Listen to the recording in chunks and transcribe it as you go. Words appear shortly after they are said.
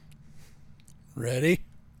Ready?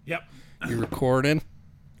 Yep. You recording?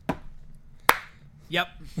 Yep.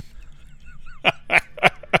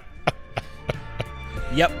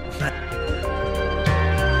 Yep.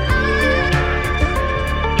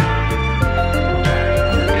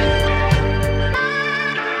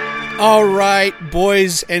 All right,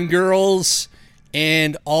 boys and girls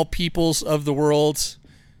and all peoples of the world.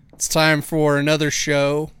 It's time for another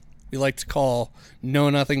show we like to call Know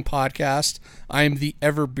Nothing Podcast. I'm the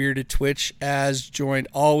ever bearded Twitch, as joined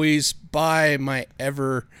always by my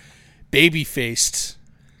ever baby-faced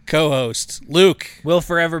co-host, Luke. Will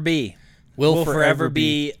forever be. Will forever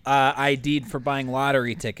be ID'd for buying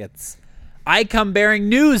lottery tickets. I come bearing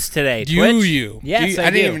news today, Do Twitch. you? Yes, I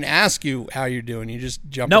didn't do. even ask you how you're doing. You just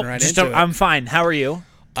jumping Nope, right just into it. I'm fine. How are you?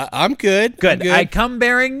 I'm good. Good. I'm good. I come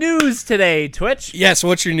bearing news today, Twitch. Yes,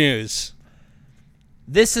 what's your news?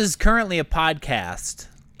 This is currently a podcast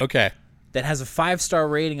Okay. that has a 5-star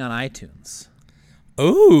rating on iTunes.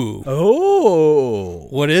 Ooh. Oh.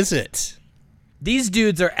 What is it? These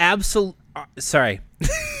dudes are sorry.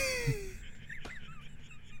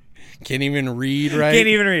 Can't even read right. Can't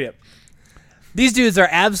even read it. These dudes are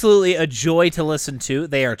absolutely a joy to listen to.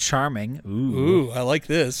 They are charming. Ooh, I like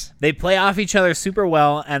this. They play off each other super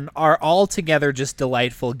well and are all together just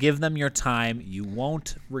delightful. Give them your time. You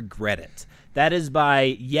won't regret it. That is by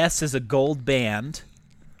Yes is a Gold Band,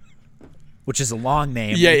 which is a long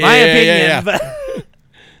name, in my opinion.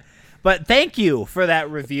 But thank you for that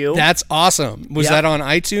review. That's awesome. Was Yep. that on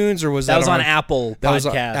iTunes or was that was on Apple That was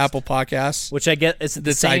on Podcast. Apple Podcasts. Which I get is it the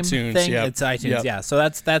It's same iTunes, thing? yep. It's iTunes, Yep. yeah. So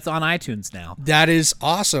that's on iTunes now. That is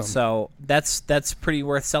awesome. So that's pretty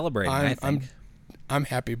worth celebrating, I think. I'm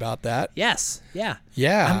happy about that. Yes, yeah.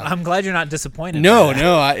 Yeah. I'm glad you're not disappointed. No, by that.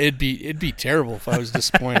 no, it'd be terrible if I was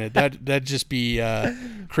disappointed. That'd just be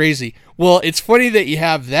crazy. Well, it's funny that you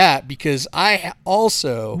have that because I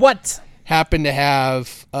also What? happen to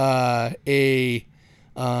have a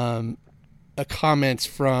comment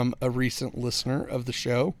from a recent listener of the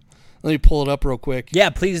show. Let me pull it up real quick.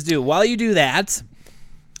 Yeah, please do. While you do that,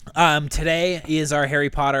 today is our Harry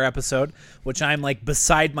Potter episode, which I'm like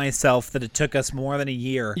beside myself that it took us more than a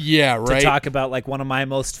year Yeah, right. to talk about like one of my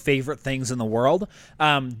most favorite things in the world.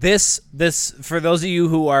 This for those of you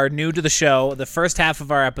who are new to the show, the first half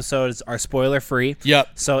of our episodes are spoiler free. Yep.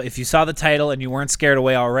 So if you saw the title and you weren't scared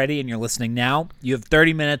away already and you're listening now, you have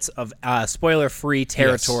 30 minutes of spoiler free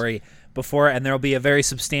territory before, and there will be a very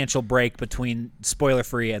substantial break between spoiler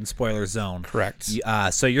free and spoiler zone. Correct.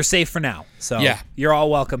 So you're safe for now. So Yeah. you're all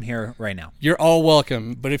welcome here right now. You're all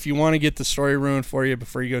welcome. But if you want to get the story ruined for you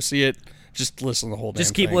before you go see it, just listen to the whole damn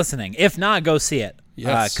Just keep thing. listening. If not, go see it.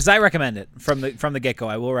 Yes. Because I recommend it from the get-go.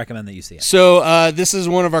 I will recommend that you see it. So this is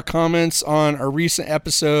one of our comments on a recent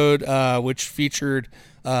episode, which featured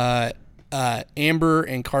Amber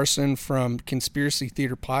and Carson from Conspiracy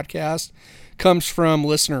Theater Podcast. Comes from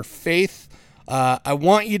listener Faith. I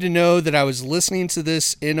want you to know that I was listening to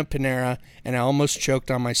this in a Panera and I almost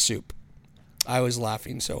choked on my soup. I was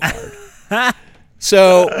laughing so hard.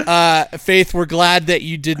 So, Faith, we're glad that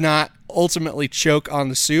you did not ultimately choke on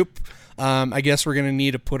the soup. I guess we're gonna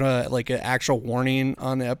need to put an actual warning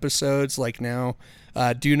on the episodes. Like now,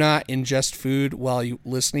 do not ingest food while you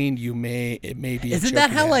listening. It may be. Isn't a that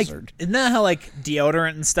choking how hazard. isn't that how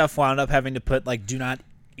deodorant and stuff wound up having to put do not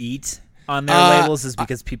eat on their labels is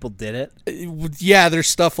because people did it? Yeah, there's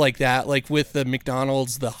stuff like that. Like with the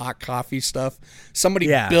McDonald's, the hot coffee stuff. Somebody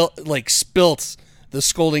spilt the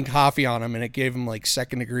scalding coffee on them, and it gave them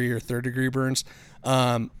second degree or third degree burns.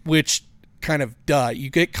 Which kind of you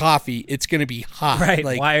get coffee, it's going to be hot.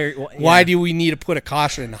 Right? Why do we need to put a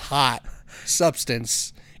caution hot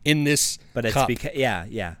substance in this? But it's cup? because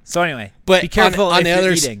yeah. So anyway, But be careful on if the you're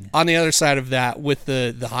other eating. on the other side of that, with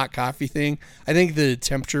the hot coffee thing, I think the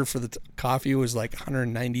temperature for the coffee was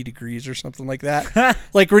 190 degrees or something like that.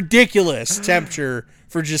 Ridiculous temperature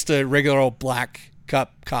for just a regular old black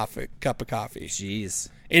cup of coffee. Jeez.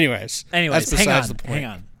 Anyways, that's hang besides on. the point. Hang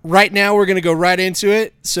on. Right now, we're going to go right into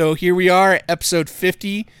it. So here we are, episode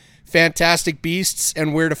 50, Fantastic Beasts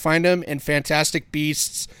and Where to Find Them, and Fantastic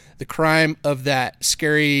Beasts, the crime of that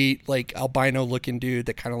scary, albino-looking dude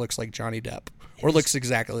that kind of looks like Johnny Depp. Or looks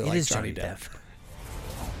exactly like Johnny Depp.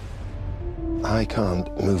 I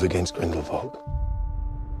can't move against Grindelwald.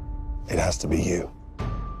 It has to be you.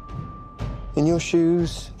 In your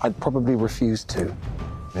shoes, I'd probably refuse to.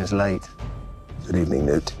 It's late. Good evening,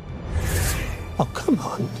 Newt. Oh, come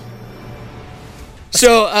on.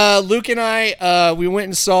 So Luke and I, we went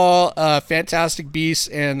and saw Fantastic Beasts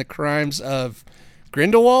and the Crimes of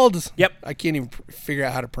Grindelwald. Yep. I can't even figure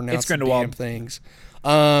out how to pronounce It's the Grindelwald. damn things.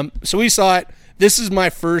 So we saw it. This is my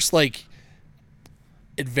first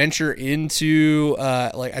adventure into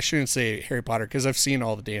like, I shouldn't say Harry Potter because I've seen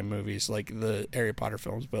all the damn movies, like the Harry Potter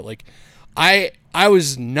films, but like I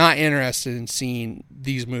was not interested in seeing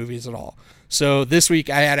these movies at all. So this week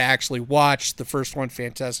I had to actually watch the first one,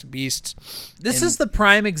 Fantastic Beasts. This is the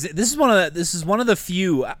prime this is one of the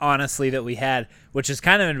few, honestly, that we had, which is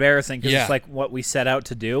kind of embarrassing because Yeah. it's like what we set out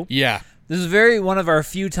to do. Yeah. This is one of our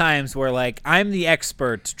few times where, like, I'm the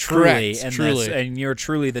expert truly Correct, in truly. this, and you're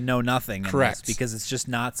truly the know-nothing in Correct. this, because it's just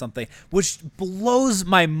not something, which blows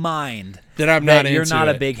my mind That I'm not you're into not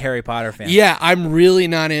a it. big Harry Potter fan. Yeah, I'm really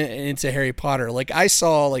not into Harry Potter. Like, I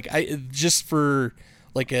saw, like, just for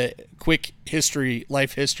like a quick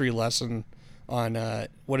life history lesson on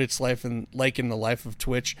what it's like in the life of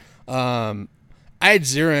Twitch. I had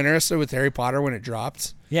zero interest with Harry Potter when it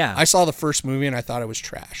dropped. Yeah. I saw the first movie and I thought it was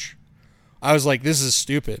trash. I was like, this is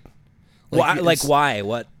stupid. Why?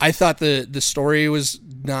 What? I thought the story was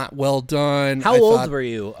not well done. How old were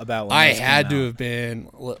you about when I this came had to out? have been.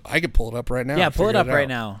 I could pull it up right now. Yeah, pull it figure up right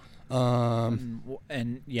out. now.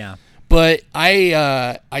 And yeah. But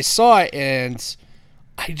I saw it and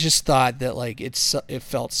I just thought that like it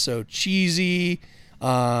felt so cheesy.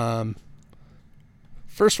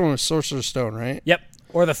 First one was Sorcerer's Stone, right? Yep.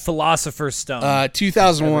 Or the Philosopher's Stone.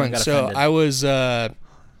 2001. Everyone got So offended.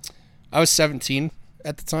 I was 17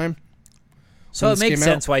 at the time. so when it this makes came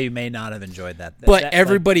sense out. why you may not have enjoyed that. But That,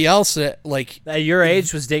 everybody else at your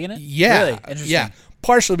age was digging it? yeah, Really? Interesting. yeah,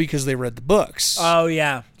 partially because they read the books. Oh,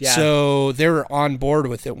 yeah. Yeah. So they were on board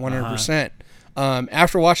with it 100%.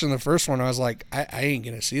 After watching the first one, I was like, I ain't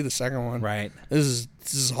gonna see the second one. Right. This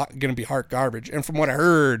is gonna be hot garbage. And from what I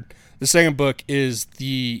heard, the second book is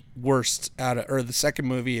the worst the second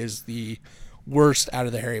movie is the worst out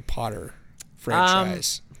of the Harry Potter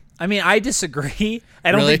franchise. I mean, I disagree.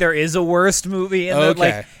 I don't Really? think there is a worst movie. In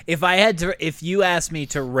Okay. if you asked me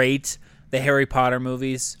to rate the Harry Potter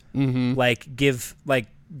movies, Mm-hmm. like give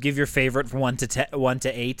your favorite from 1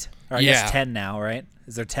 to 8, or I Yeah. guess 10 now, right?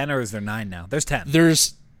 Is there 10 or is there 9 now? There's 10.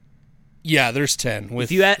 There's 10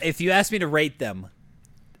 with If you ask me to rate them,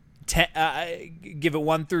 give it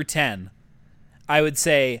 1 through 10, I would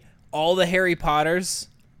say all the Harry Potters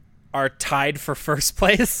are tied for first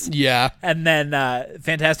place. yeah. And then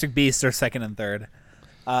Fantastic Beasts are second and third.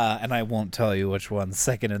 And I won't tell you which one's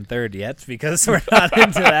second and third yet because we're not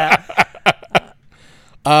into that.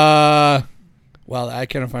 Well, I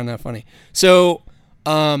kind of find that funny. So,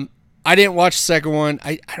 I didn't watch the second one.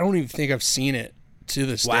 I don't even think I've seen it to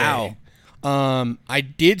this Wow. day. I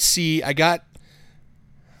did see. I got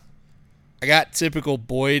typical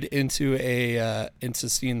Boyd into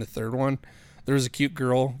seeing the third one. There was a cute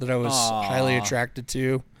girl that I was highly attracted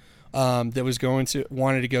to, that was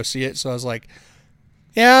wanted to go see it. So I was like,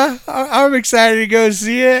 yeah, I'm excited to go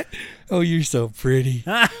see it. Oh, you're so pretty.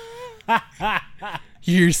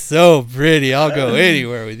 You're so pretty. I'll go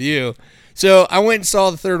anywhere with you. So I went and saw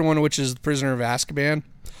the third one, which is The Prisoner of Azkaban.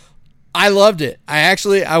 I loved it.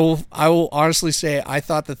 I will honestly say I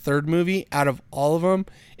thought the third movie out of all of them,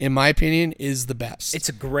 in my opinion, is the best. It's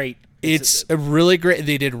a great. It's a really great.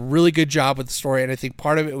 They did a really good job with the story, and I think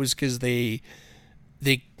part of it was because they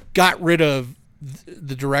got rid of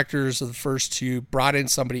the directors of the first two, brought in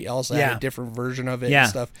somebody else that had a different version of it Yeah. and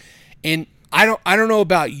stuff. And I don't know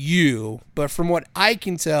about you, but from what I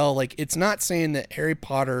can tell, like, it's not saying that Harry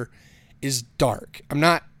Potter is dark. I'm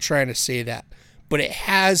not trying to say that, but it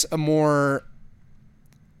has a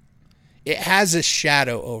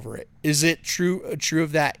shadow over it. Is it true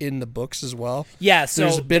of that in the books as well? Yeah, so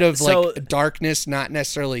There's a bit of like darkness, not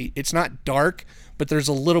necessarily. It's not dark, but there's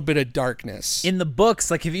a little bit of darkness. in the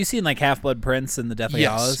books, like, have you seen like Half-Blood Prince and the Deathly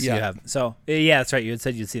Yes, Hallows? yeah. You have. So yeah, that's right. You had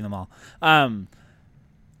said you'd seen them all.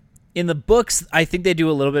 In the books, I think they do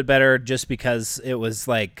a little bit better just because it was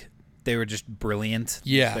like they were just brilliant.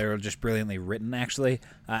 Yeah. They were just brilliantly written, actually.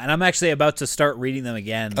 And I'm actually about to start reading them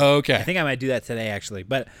again. Oh, okay. I think I might do that today, actually.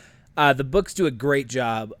 But the books do a great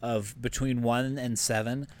job of between 1 and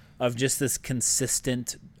 7 of just this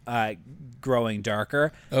consistent growing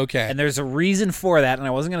darker. Okay. And there's a reason for that, and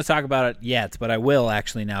I wasn't going to talk about it yet, but I will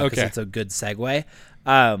actually now because Okay. it's a good segue.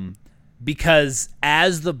 Because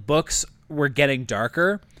as the books were getting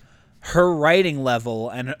darker, her writing level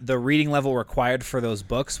and the reading level required for those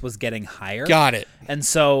books was getting higher. Got it. And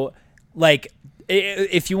so, like,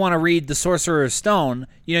 if you want to read The Sorcerer's Stone,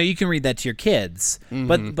 you know, you can read that to your kids.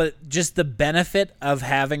 Mm-hmm. But just the benefit of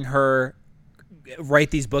having her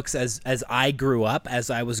write these books as I grew up, as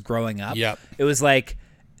I was growing up, Yep. it was like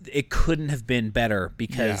it couldn't have been better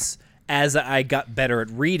because as I got better at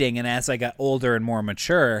reading and as I got older and more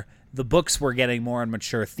mature, the books were getting more and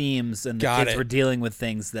mature themes, and the Got kids it. were dealing with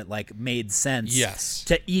things that like made sense. Yes.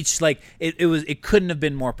 To each, like it couldn't have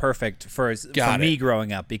been more perfect for Got me it.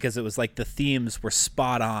 growing up, because it was like the themes were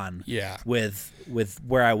spot on. Yeah. With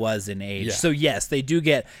where I was in age. Yeah. So yes, they do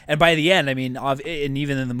get, and by the end, I mean, and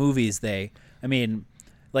even in the movies,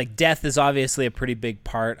 like death is obviously a pretty big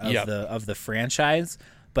part of Yep. the franchise.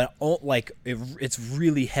 But like it's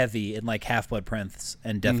really heavy in like Half-Blood Prince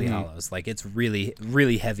and Deathly Hallows. Like it's really,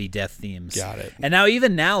 really heavy death themes. Got it. And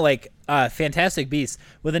even now, like Fantastic Beasts,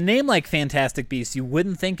 with a name like Fantastic Beasts, you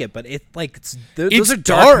wouldn't think it, but those It's are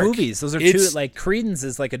dark dark. movies. Those are It's- two, like Credence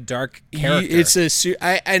is like a dark character.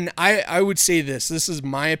 I would say this. This is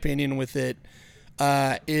my opinion with it.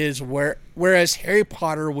 Whereas Harry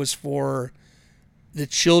Potter was for the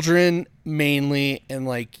children mainly and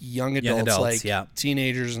like young adults, like yeah.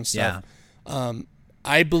 teenagers and stuff. Yeah.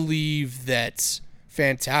 I believe that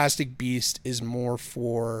Fantastic Beast is more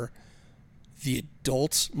for the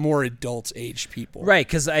more adult age people. Right,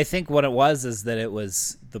 because I think what it was is that it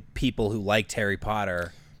was the people who liked Harry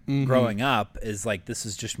Potter growing up is like, this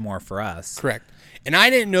is just more for us. Correct. And I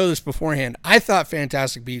didn't know this beforehand. I thought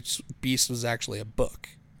Fantastic Beast was actually a book.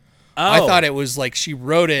 Oh, I thought it was like she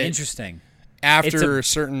wrote it interesting. after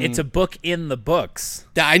certain. It's a book in the books.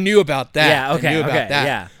 I knew about that. Yeah, okay, I knew about okay, that.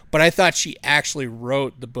 yeah. But I thought she actually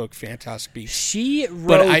wrote the book Fantastic Beasts. She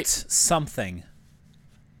But wrote something.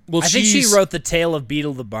 Well, I think she she's- wrote The Tale of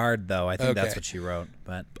Beetle the Bard, though. I think that's Okay. what she wrote.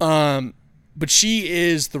 But But she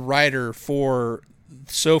is the writer for,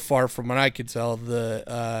 so far from what I could tell,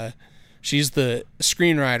 she's the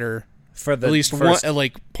screenwriter for the at least first, one,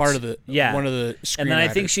 like part of the one of the screenwriters. and then I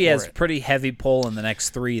think she for has it. pretty heavy pull in the next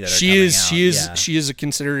three that are She coming is out. Yeah. she is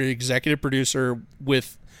considered an executive producer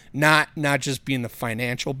with not just being the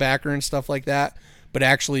financial backer and stuff like that, but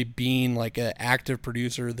actually being like an active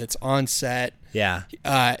producer that's on set. Yeah.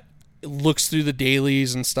 Looks through the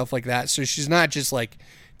dailies and stuff like that. So she's not just like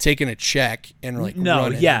taking a check and like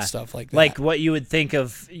running and stuff like that. Like what you would think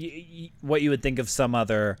of some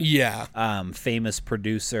other famous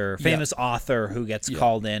producer, famous author who gets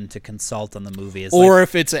called in to consult on the movie. It's or like,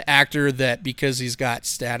 if it's an actor that because he's got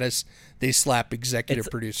status, they slap executive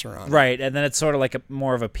producer on it. right, and then it's sort of like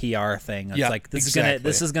more of a PR thing. It's like this exactly.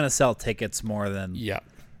 is gonna sell tickets more than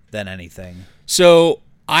anything. So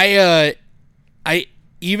I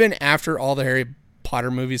even after all the Harry Potter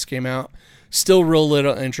movies came out, still real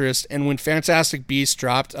little interest. And when Fantastic Beasts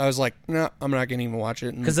dropped, I was like, no, I'm not gonna even watch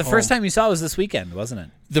it. Because the first time you saw it was this weekend, wasn't it?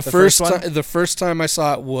 The first time I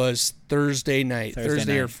saw it was Thursday night,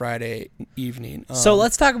 Thursday or Friday evening. So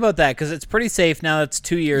let's talk about that, because it's pretty safe now. It's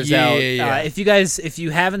 2 years out. Yeah. If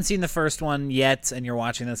you haven't seen the first one yet and you're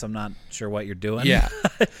watching this, I'm not sure what you're doing. Yeah.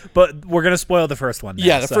 But we're gonna spoil the first one.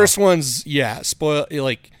 Now, first one's spoil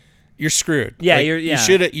like. You're screwed. Yeah,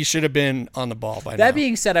 like, you should have been on the ball by now. That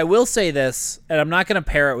being said, I will say this, and I'm not going to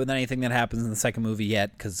pair it with anything that happens in the second movie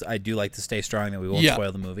yet, because I do like to stay strong that we won't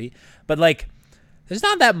spoil the movie. But like, there's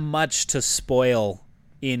not that much to spoil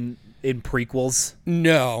in prequels.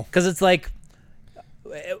 No, because it's like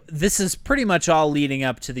this is pretty much all leading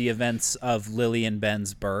up to the events of Lily and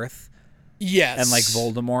Ben's birth. Yes, and like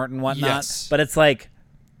Voldemort and whatnot. Yes. But it's like,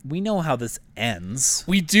 we know how this ends.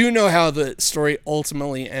 We do know how the story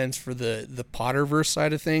ultimately ends for the Potterverse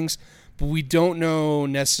side of things, but we don't know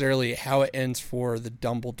necessarily how it ends for the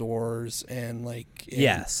Dumbledores and like.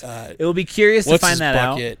 Yes, it will be curious to find that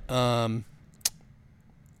out.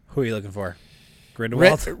 Who are you looking for?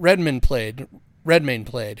 Grindelwald. Redmayne played.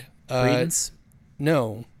 Credence?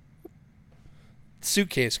 No.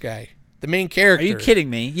 Suitcase guy, the main character. Are you kidding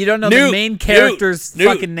me? You don't know Newt, the main character's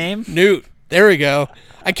fucking name? Newt. There we go.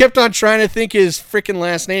 I kept on trying to think his freaking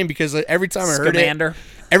last name because every time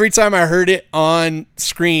I heard it on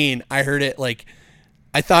screen, I heard it like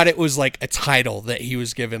I thought it was like a title that he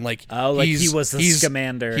was given. Like he was a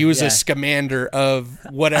Scamander. He was a Scamander of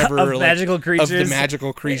whatever of magical creatures. Of the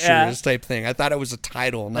magical creatures type thing. I thought it was a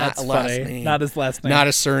title, not a last name, not his last name, not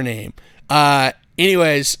a surname.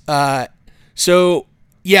 Anyways, so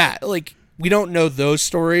yeah, like. We don't know those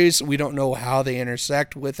stories. We don't know how they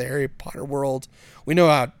intersect with the Harry Potter world. We know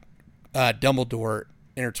how Dumbledore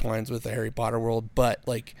intertwines with the Harry Potter world, but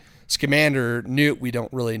like Scamander, Newt, we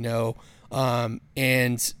don't really know.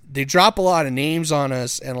 And they drop a lot of names on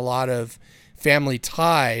us and a lot of family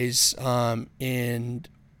ties, and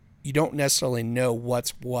you don't necessarily know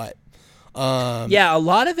what's what. Yeah, a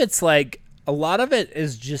lot of it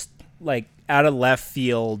is just like out of left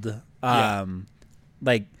field.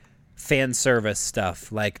 Like, fan service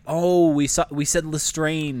stuff, like, oh, we said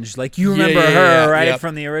Lestrange, like, you remember yeah, her, right, yep.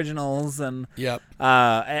 from the originals, and Yep.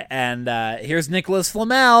 here's Nicholas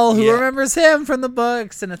Flamel, who Yeah. remembers him from the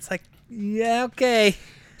books, and it's like, yeah, okay.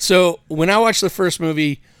 So when I watched the first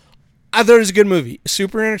movie, I thought it was a good movie,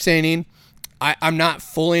 super entertaining. I'm not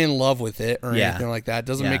fully in love with it or Yeah. anything like that. It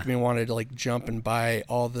doesn't Yeah. make me want to like jump and buy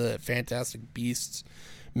all the Fantastic Beasts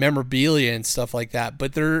memorabilia and stuff like that.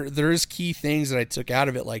 But there is key things that I took out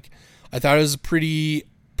of it. Like, I thought it was a pretty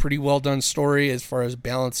well done story as far as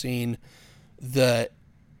balancing the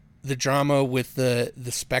drama with the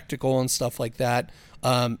spectacle and stuff like that.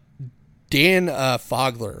 Dan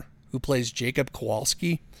Fogler, who plays Jacob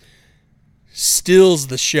Kowalski, steals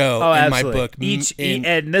the show in my absolutely. book.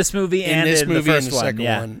 In this movie and in the first and the one, second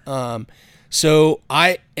yeah. one. So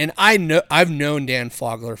I've known Dan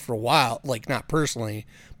Fogler for a while, like not personally,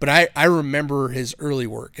 but I remember his early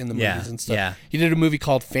work in the movies Yeah, and stuff. yeah. He did a movie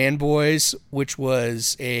called Fanboys, which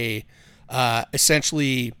was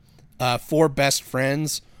essentially four best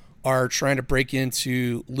friends are trying to break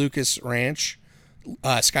into Lucas Ranch,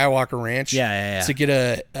 Skywalker Ranch, Yeah. to get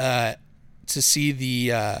to see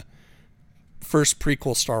the first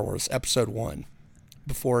prequel Star Wars Episode 1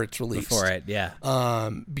 before it's released. Before it, yeah.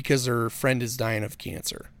 Because their friend is dying of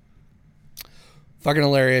cancer. Fucking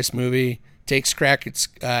hilarious movie. Takes crack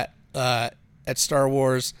at Star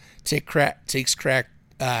Wars. Takes crack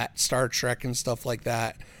at Star Trek and stuff like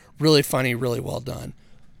that. Really funny, really well done.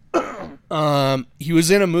 He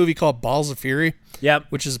was in a movie called Balls of Fury. Yep.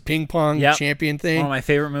 Which is a ping pong Yep. champion thing. One of my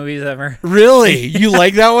favorite movies ever. Really? You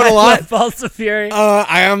like that one a lot? Balls of Fury.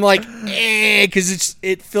 I am like, because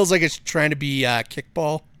it feels like it's trying to be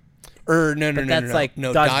kickball, or no, That's like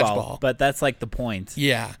dodgeball. But that's like the point.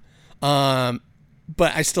 Yeah,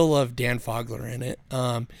 but I still love Dan Fogler in it.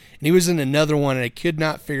 And he was in another one, and I could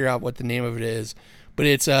not figure out what the name of it is, but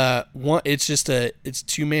it's it's a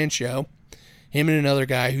 2-man show. Him and another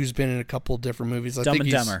guy who's been in a couple of different movies. Dumb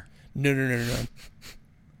and Dumber. No.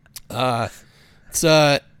 It's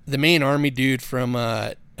the main army dude from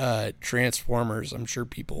Transformers. I'm sure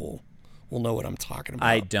people will know what I'm talking about.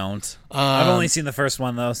 I don't. I've only seen the first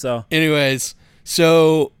one though. So, anyways,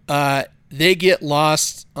 so they get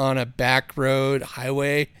lost on a back road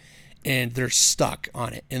highway, and they're stuck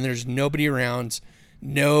on it, and there's nobody around,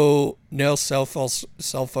 no cell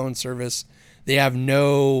phone service. They have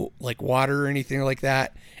no like water or anything like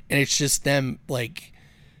that, and it's just them like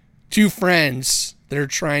two friends that are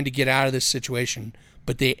trying to get out of this situation,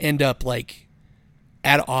 but they end up like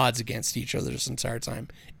at odds against each other this entire time.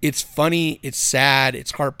 It's funny, it's sad,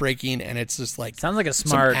 it's heartbreaking, and it's just like sounds like a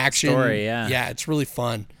some smart action story. Yeah. Yeah, it's really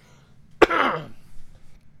fun.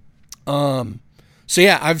 So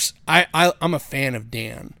yeah, I'm a fan of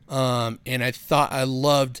Dan. And I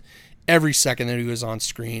loved every second that he was on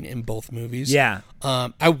screen in both movies. Yeah.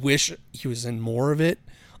 I wish he was in more of it.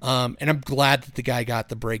 And I'm glad that the guy got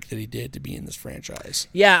the break that he did to be in this franchise.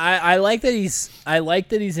 Yeah, I like that he's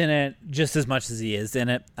in it just as much as he is in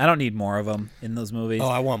it. I don't need more of him in those movies. Oh,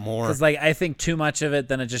 I want more. Because like I think too much of it,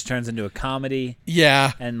 then it just turns into a comedy.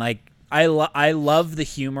 Yeah. And like I love the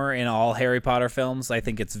humor in all Harry Potter films. I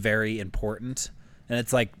think it's very important, and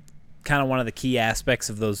it's like kind of one of the key aspects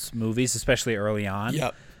of those movies, especially early on.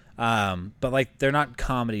 Yep. But like they're not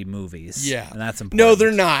comedy movies. Yeah. And that's important. No,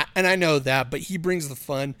 they're not. And I know that, but he brings the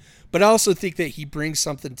fun. But I also think that he brings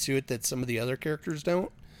something to it that some of the other characters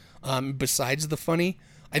don't. Besides the funny,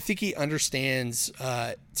 I think he understands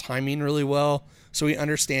timing really well. So he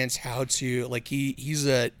understands how to like he's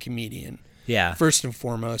a comedian. Yeah. First and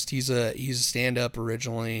foremost, he's a stand-up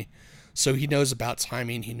originally. So he knows about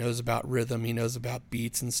timing, he knows about rhythm, he knows about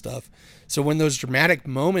beats and stuff. So when those dramatic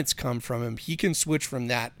moments come from him, he can switch from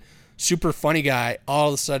that super funny guy all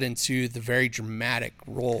of a sudden to the very dramatic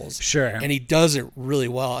roles. Sure. And he does it really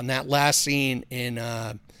well. And that last scene in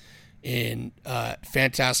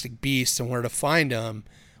Fantastic Beasts and Where to Find Him,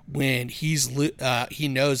 when he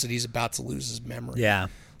knows that he's about to lose his memory. Yeah.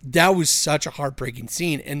 That was such a heartbreaking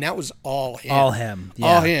scene, and that was all him. All him. Yeah.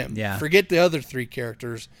 All him. Yeah. Forget the other three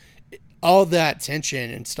characters. All that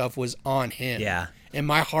tension and stuff was on him. Yeah. And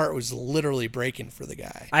my heart was literally breaking for the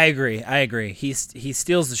guy. I agree. He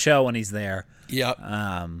steals the show when he's there. Yep.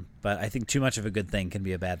 But I think too much of a good thing can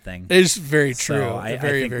be a bad thing. It is very true. So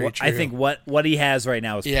Very true. I think what he has right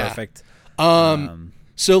now is perfect. So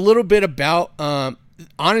a little bit about,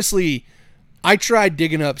 honestly, I tried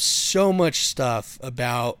digging up so much stuff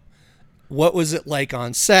about what was it like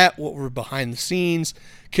on set, what were behind the scenes,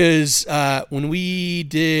 because when we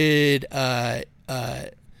did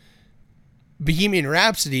Bohemian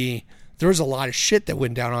Rhapsody, there was a lot of shit that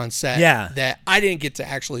went down on set Yeah. that I didn't get to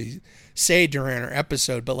actually say during our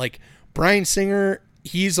episode, but like Bryan Singer,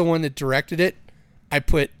 he's the one that directed it.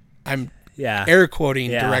 I'm Yeah. air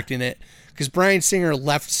quoting Yeah. directing it because Bryan Singer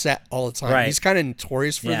left set all the time. Right. He's kind of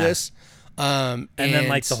notorious for Yeah. this. And then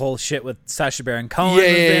like the whole shit with Sacha Baron Cohen was yeah,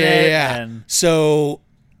 in it. yeah. And So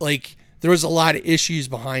like there was a lot of issues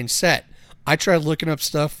behind set. I tried looking up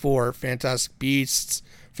stuff for Fantastic Beasts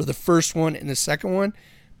for the first one and the second one.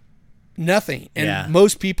 Nothing. And Yeah.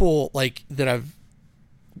 most people like that I've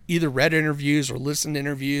either read interviews or listened to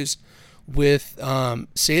interviews with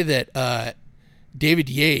say that David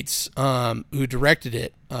Yates, who directed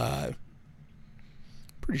it,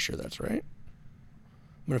 pretty sure that's right.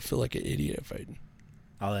 I'm gonna feel like an idiot if I.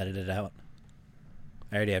 I'll edit it out.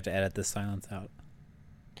 I already have to edit this silence out.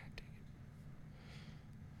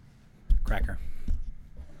 Cracker.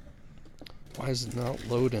 Why is it not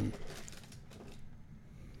loading?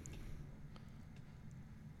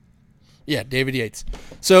 Yeah, David Yates.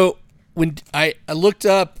 So when I looked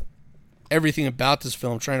up everything about this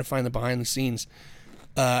film, trying to find the behind the scenes,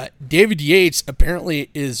 David Yates apparently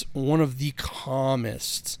is one of the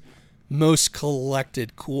calmest, most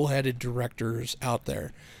collected, cool-headed directors out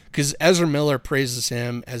there. Because Ezra Miller praises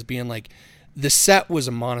him as being like, the set was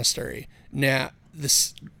a monastery. Now,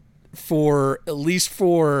 this for at least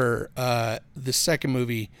for the second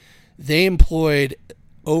movie, they employed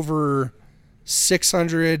over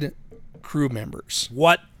 600 crew members,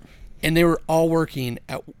 What? and they were all working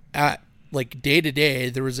at like day to day.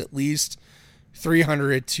 There was at least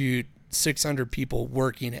 300 to 600 people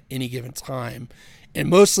working at any given time, and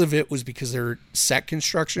most of it was because they're set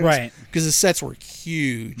constructions, Right. Because the sets were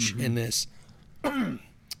huge in this, and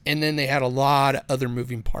then they had a lot of other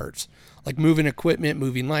moving parts, like moving equipment,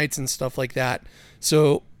 moving lights, and stuff like that.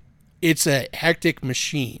 So it's a hectic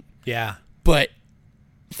machine. Yeah. But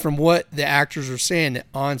from what the actors were saying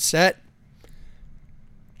on set,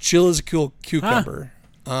 chill as a cool cucumber,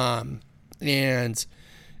 and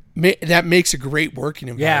that makes a great working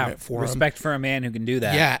environment for them. Respect for a man who can do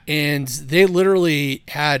that. Yeah, and they literally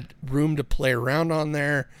had room to play around on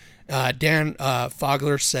there. Dan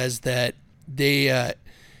Fogler says that they,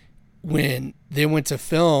 when they went to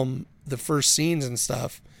film the first scenes and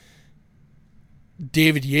stuff,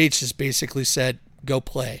 David Yates just basically said, "Go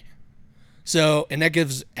play." So, and that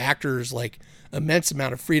gives actors like immense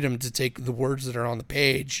amount of freedom to take the words that are on the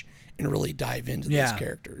page and really dive into these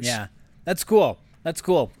characters. Yeah. That's cool. That's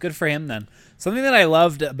cool. Good for him then. Something that I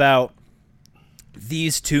loved about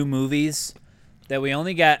these two movies that we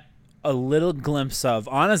only got a little glimpse of,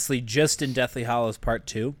 honestly, just in Deathly Hallows Part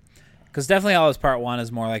 2. Because Deathly Hallows Part 1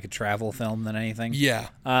 is more like a travel film than anything. Yeah.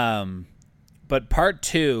 But Part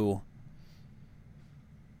 2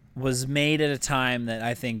 was made at a time that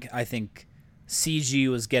I think CG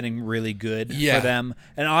was getting really good Yeah. for them.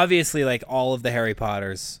 And obviously, like, all of the Harry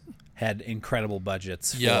Potters had incredible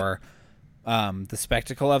budgets for the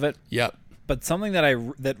spectacle of it. Yep. But something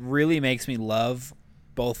that really makes me love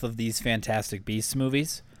both of these Fantastic Beasts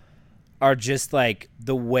movies are just like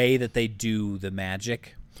the way that they do the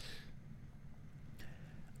magic.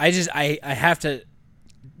 I have to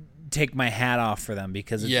take my hat off for them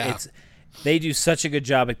because they do such a good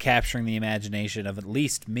job at capturing the imagination of at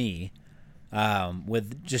least me,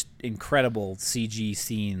 with just incredible CG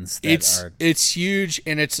scenes that it's huge,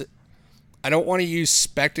 and I don't want to use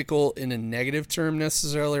spectacle in a negative term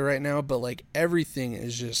necessarily right now, but like everything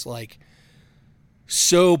is just like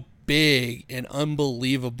so big and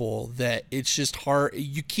unbelievable that it's just hard.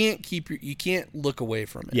 You can't look away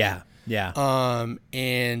from it. Yeah.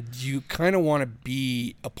 And you kind of want to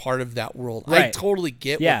be a part of that world. Right. I totally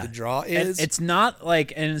get what the draw is. And it's not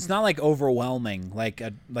like overwhelming like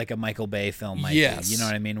a Michael Bay film might be. You know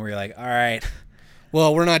what I mean? Where you're like, all right.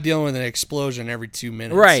 Well, we're not dealing with an explosion every 2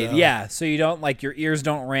 minutes. Right, so. yeah. So you don't like your ears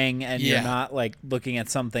don't ring and Yeah. you're not like looking at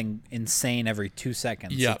something insane every 2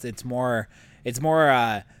 seconds. Yep. It's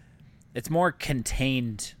more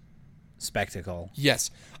contained spectacle.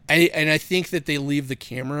 Yes. I think that they leave the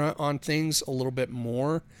camera on things a little bit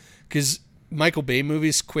more because Michael Bay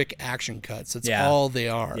movies, quick action cuts. That's all they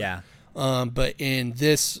are. Yeah. But in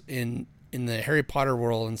the Harry Potter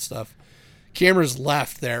world and stuff, cameras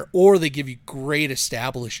left there, or they give you great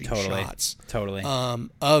establishing shots. Totally.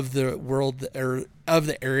 Of the world or of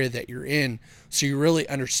the area that you're in, so you really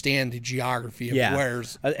understand the geography of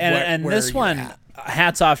where's and where this you're one, at.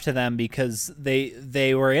 hats off to them because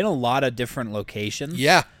they were in a lot of different locations.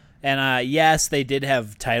 Yeah. And yes, they did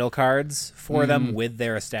have title cards for them with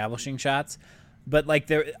their establishing shots, but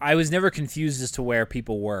like I was never confused as to where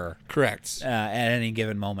people were. Correct. At any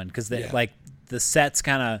given moment because like the sets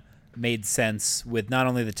kind of made sense with not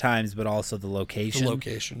only the times but also the location. The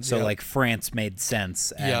location. So yep. like France made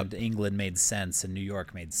sense, and Yep. England made sense, and New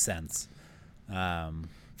York made sense.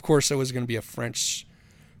 Of course, there was going to be a French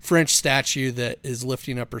statue that is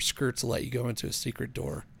lifting up her skirt to let you go into a secret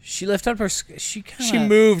door. She lifted up her. She kind of. She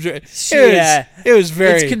moved. It Yeah. was, it was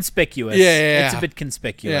very. It's conspicuous. Yeah. It's a bit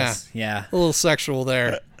conspicuous. Yeah. a little sexual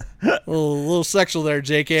there. a little sexual there,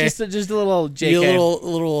 JK. Just a little JK. You a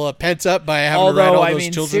little pent up by having to read Although all those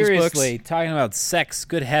children's seriously, books. talking about sex,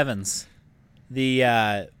 good heavens, the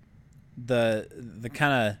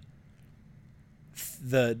kind of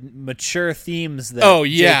the mature themes that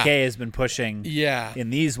JK has been pushing. Yeah. In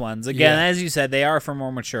these ones, again, Yeah. as you said, they are for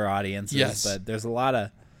more mature audiences. Yes. But there's a lot of.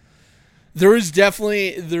 There is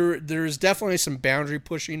definitely some boundary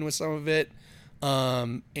pushing with some of it,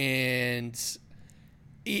 and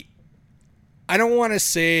I don't want to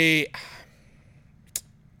say.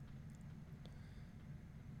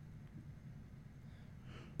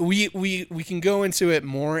 We can go into it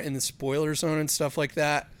more in the spoiler zone and stuff like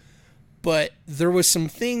that, but there was some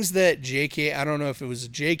things that JK, I don't know if it was a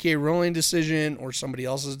JK Rowling decision or somebody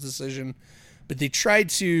else's decision, but they tried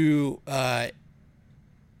to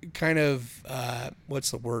kind of what's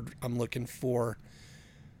the word I'm looking for?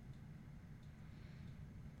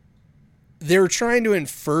 They were trying to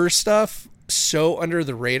infer stuff so under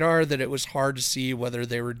the radar that it was hard to see whether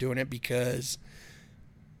they were doing it because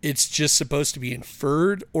it's just supposed to be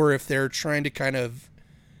inferred or if they're trying to kind of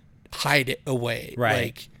hide it away.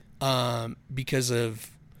 Right. Like, because of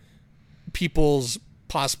people's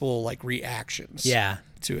possible like reactions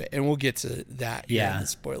to it. And we'll get to that in the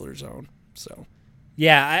spoiler zone. So,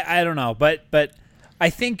 yeah, I don't know, but I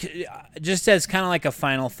think just as kind of like a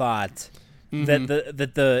final thought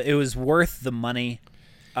that it was worth the money.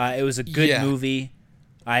 It was a good movie.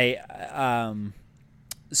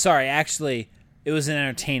 It was an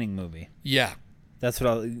entertaining movie. Yeah. That's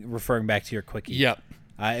what referring back to your quickie. Yep.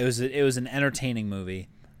 It was an entertaining movie.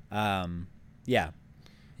 Yeah.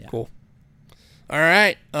 Cool. All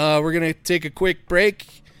right. We're going to take a quick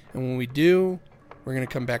break. And when we do, we're going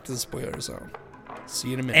to come back to the spoiler zone. See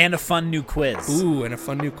you in a minute. And a fun new quiz. Ooh, and a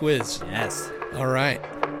fun new quiz. Yes. All right.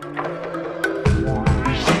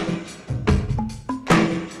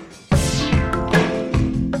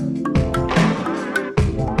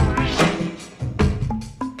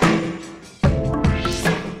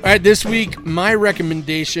 All right, this week, my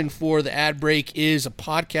recommendation for the ad break is a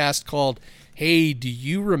podcast called Hey, Do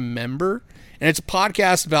You Remember? And it's a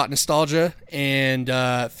podcast about nostalgia and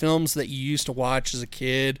films that you used to watch as a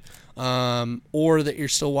kid or that you're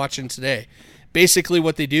still watching today. Basically,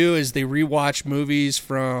 what they do is they rewatch movies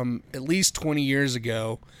from at least 20 years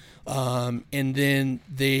ago, and then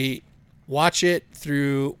they watch it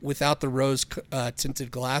through without the rose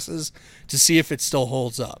tinted glasses to see if it still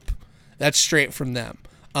holds up. That's straight from them.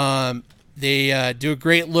 They do a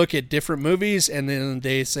great look at different movies, and then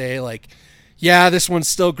they say like, yeah, this one's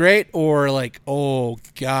still great, or like, oh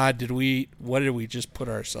God, what did we just put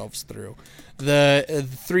ourselves through? The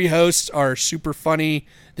three hosts are super funny.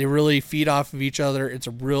 They really feed off of each other. It's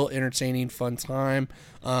a real entertaining, fun time.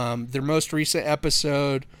 Their most recent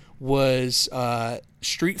episode was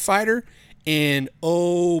Street Fighter, and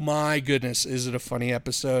oh my goodness, is it a funny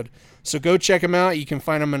episode. So go check them out. You can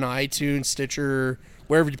find them on iTunes, Stitcher,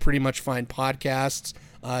 wherever you pretty much find podcasts.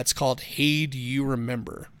 It's called Hey, Do You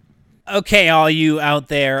Remember? Okay, all you out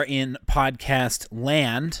there in podcast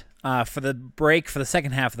land, for the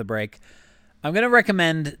second half of the break, I'm going to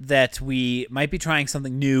recommend that we might be trying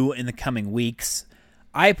something new in the coming weeks.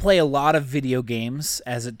 I play a lot of video games,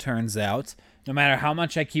 as it turns out. No matter how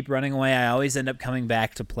much I keep running away, I always end up coming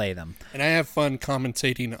back to play them. And I have fun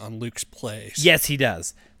commentating on Luke's plays. Yes, he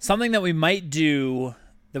does. Something that we might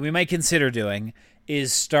consider doing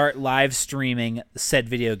is start live streaming said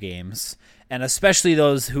video games, and especially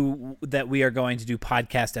those that we are going to do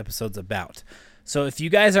podcast episodes about. So if you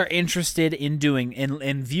guys are interested in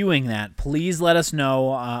viewing that, please let us know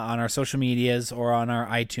on our social medias or on our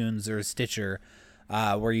iTunes or Stitcher,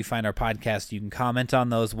 where you find our podcast. You can comment on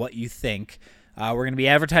those, what you think. We're going to be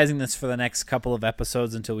advertising this for the next couple of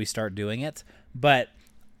episodes until we start doing it. But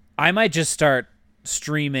I might just start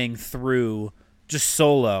streaming through just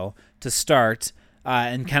solo to start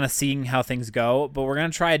and kind of seeing how things go. But we're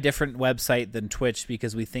going to try a different website than Twitch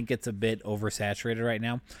because we think it's a bit oversaturated right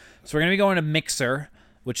now. So we're going to be going to Mixer,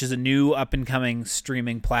 which is a new up-and-coming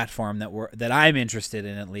streaming platform that I'm interested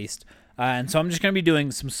in, at least. And so I'm just going to be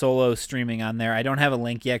doing some solo streaming on there. I don't have a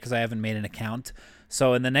link yet because I haven't made an account.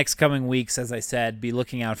 So in the next coming weeks, as I said, be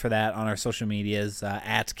looking out for that on our social medias,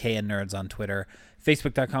 at KNNerds on Twitter,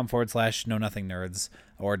 Facebook.com/KnowNothingNerds,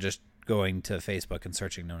 or just going to Facebook and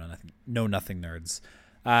searching Know Nothing Nerds.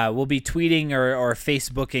 We'll be tweeting or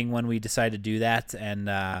Facebooking when we decide to do that, and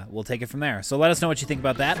we'll take it from there. So let us know what you think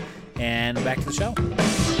about that, and back to the show.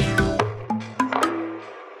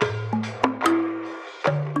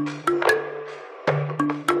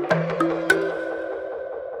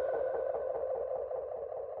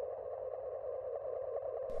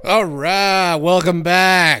 All right, welcome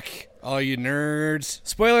back, all you nerds.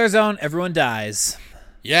 Spoiler zone, everyone dies.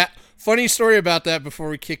 Yeah, funny story about that before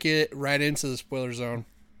we kick it right into the spoiler zone.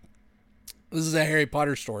 This is a Harry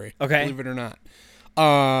Potter story, Okay. believe it or not.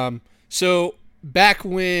 So back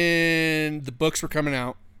when the books were coming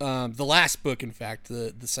out, the last book, in fact,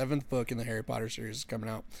 the seventh book in the Harry Potter series is coming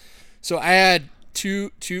out. So I had two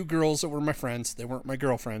girls that were my friends. They weren't my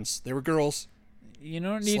girlfriends. They were girls. You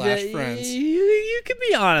don't need Slash to. friends. You can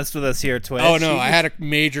be honest with us here, Twitch. Oh no, I had a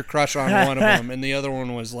major crush on one of them, and the other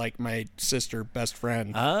one was like my sister, best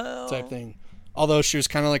friend type thing. Although she was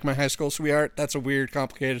kind of like my high school sweetheart. That's a weird,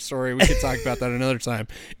 complicated story. We could talk about that another time.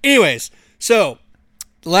 Anyways, so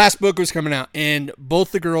the last book was coming out, and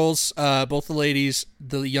both the girls, both the ladies,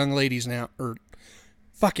 the young ladies now, or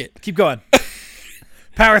fuck it. Keep going.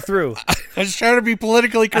 Power through. I was trying to be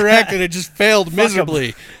politically correct, and it just failed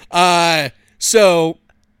miserably. So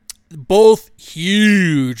both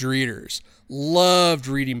huge readers, loved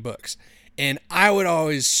reading books, and I would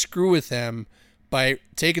always screw with them by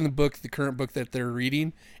taking the current book that they're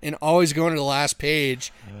reading, and always going to the last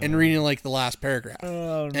page and reading like the last paragraph,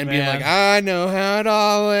 and being like, I know how it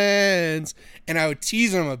all ends, and I would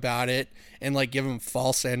tease them about it and like give them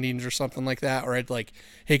false endings or something like that, or I'd like,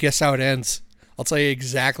 hey, guess how it ends? I'll tell you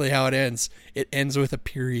exactly how it ends. It ends with a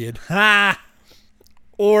period. Ha!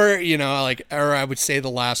 Or, or I would say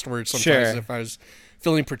the last word sometimes Sure. if I was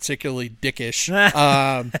feeling particularly dickish.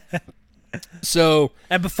 So,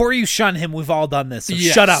 And before you shun him, we've all done this. So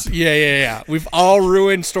yes. shut up. Yeah. We've all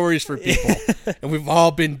ruined stories for people, and we've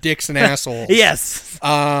all been dicks and assholes. Yes.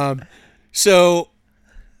 So,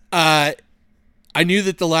 I knew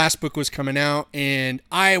that the last book was coming out, and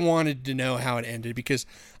I wanted to know how it ended because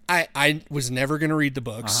I was never going to read the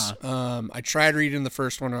books. I tried reading the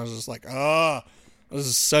first one. I was just like, this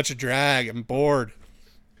is such a drag. I'm bored.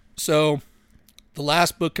 So the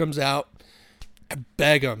last book comes out. I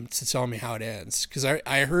beg them to tell me how it ends because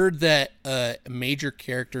I heard that a major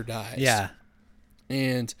character dies. Yeah.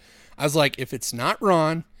 And I was like, if it's not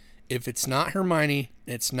Ron, if it's not Hermione,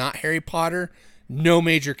 it's not Harry Potter, no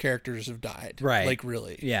major characters have died. Right. Like,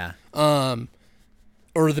 really. Yeah. Or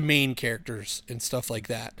the main characters and stuff like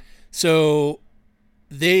that. So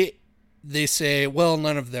they say, well,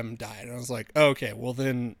 none of them died. And I was like, oh, okay, well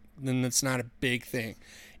then it's not a big thing.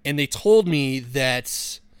 And they told me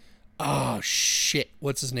that, oh shit,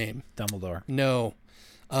 what's his name? Dumbledore. No.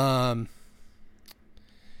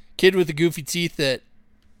 Kid with the goofy teeth that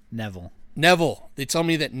Neville. They tell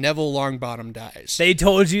me that Neville Longbottom dies. They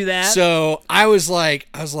told you that? So I was like,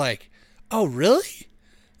 oh really?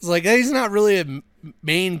 It's like, he's not really a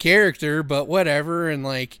main character, but whatever. And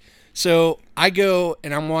like, so I go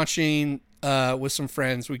and I'm watching with some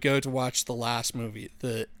friends. We go to watch the last movie,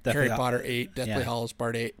 the Harry Potter 8, Deathly Hallows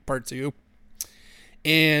Part 2.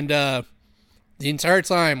 And the entire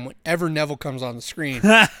time, whenever Neville comes on the screen,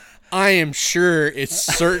 I am sure it's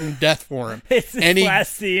certain death for him. It's his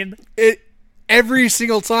last scene. Every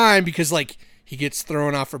single time, because like he gets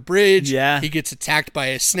thrown off a bridge. Yeah. He gets attacked by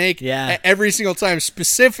a snake. Yeah. Every single time,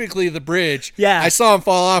 specifically the bridge. Yeah. I saw him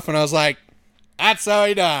fall off, and I was like, that's how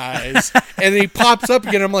he dies. And then he pops up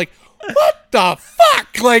again. I'm like, what the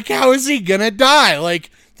fuck? Like, how is he gonna die? Like,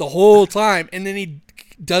 the whole time. And then he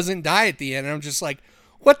doesn't die at the end. And I'm just like,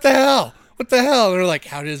 what the hell? What the hell? And they're like,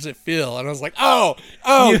 how does it feel? And I was like, oh,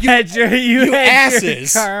 you had your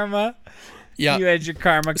asses. Karma. Yeah. You had your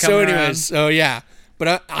karma coming So anyways, around. so yeah.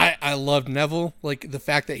 But I loved Neville. Like, the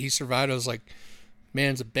fact that he survived, I was like,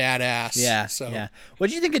 man's a badass. Yeah. So Yeah. What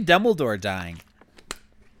do you think of Dumbledore dying?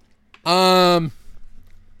 I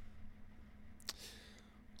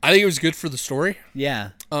think it was good for the story. Yeah.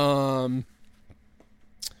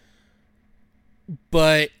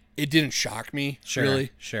 But it didn't shock me, Sure,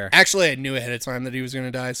 really. sure. Actually, I knew ahead of time that he was going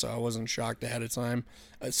to die, so I wasn't shocked ahead of time.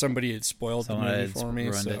 Somebody had spoiled Someone the movie had for me.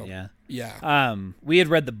 ruined So it, yeah. yeah. We had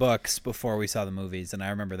read the books before we saw the movies, and I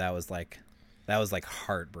remember that was like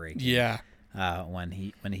heartbreaking. Yeah. When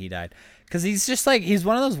he died, because he's just like, he's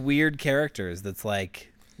one of those weird characters that's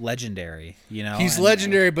like legendary, you know. He's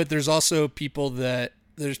legendary, but there's also people that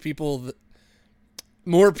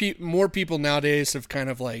more people nowadays have kind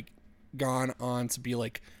of like gone on to be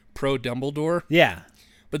like pro Dumbledore. Yeah.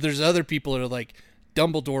 But there's other people that are like,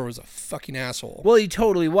 Dumbledore was a fucking asshole. Well, he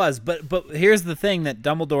totally was, but here's the thing that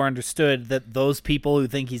Dumbledore understood that those people who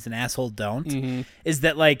think he's an asshole don't, is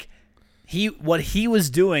that like what he was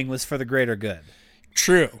doing was for the greater good.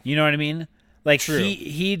 True. You know what I mean? Like True.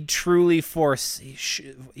 he truly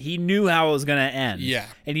he knew how it was going to end. Yeah.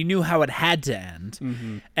 And he knew how it had to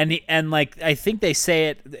end. And like I think they say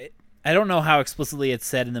it, I don't know how explicitly it's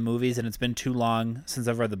said in the movies, and it's been too long since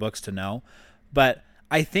I've read the books to know, but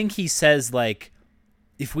I think he says like,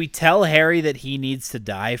 if we tell Harry that he needs to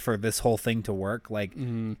die for this whole thing to work, like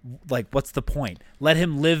what's the point? Let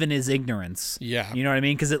him live in his ignorance. Yeah. You know what I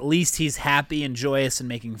mean? Because at least he's happy and joyous and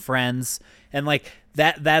making friends. And like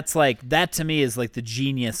that's like, that to me is like the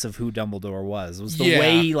genius of who Dumbledore was. It was the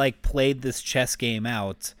way he like played this chess game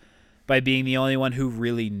out by being the only one who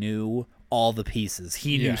really knew all the pieces.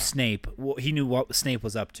 He knew Snape. He knew what Snape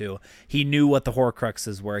was up to. He knew what the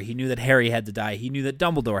Horcruxes were. He knew that Harry had to die. He knew that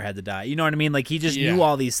Dumbledore had to die. You know what I mean? Like he just knew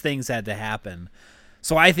all these things had to happen.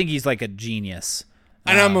 So I think he's like a genius.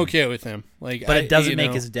 And I'm okay with him. Like, but it doesn't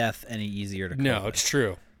make his death any easier to cope No, with. it's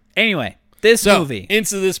true. Anyway, this movie.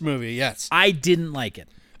 Into this movie, yes. I didn't like it.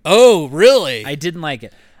 Oh, really? I didn't like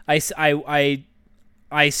it.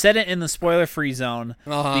 I said it in the spoiler-free zone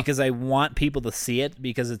because I want people to see it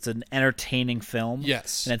because it's an entertaining film.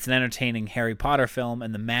 Yes. And it's an entertaining Harry Potter film,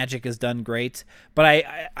 and the magic is done great. But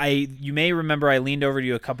you may remember I leaned over to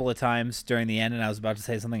you a couple of times during the end, and I was about to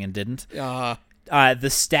say something and didn't. The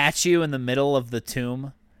statue in the middle of the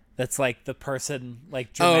tomb, that's like the person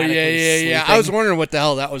like dramatically sleeping. I was wondering what the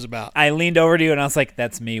hell that was about. I leaned over to you, and I was like,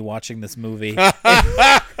 that's me watching this movie.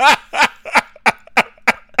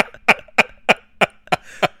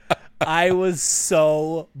 I was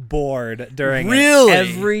so bored during Really? it.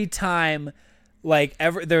 Every time, like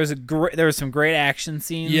there was some great action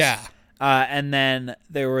scenes. Yeah. And then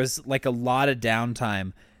there was like a lot of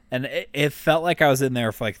downtime, and it felt like I was in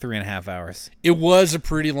there for like 3.5 hours. It was a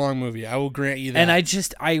pretty long movie. I will grant you that. And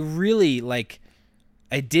I really like.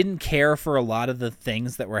 I didn't care for a lot of the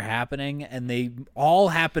things that were happening, and they all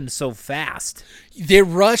happened so fast. They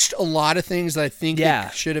rushed a lot of things that I think they Yeah.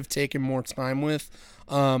 should have taken more time with.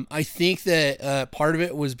 I think that part of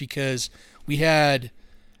it was because we had,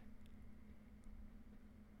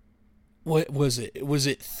 what was it? Was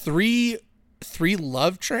it three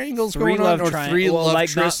love triangles going on, or three love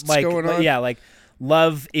trysts going on? Yeah, like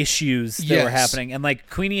love issues that were Yes. happening, and like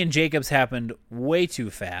Queenie and Jacobs happened way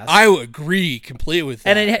too fast. I would agree completely with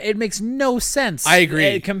that. and it makes no sense. I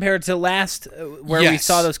agree. Compared to last, where we Yes.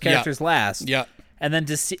 saw those characters last. Yep. And then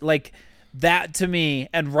to see like that to me,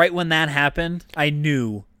 and right when that happened, I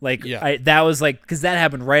knew like that was like, because that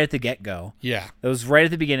happened right at the get go. Yeah. It was right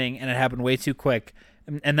at the beginning, and it happened way too quick,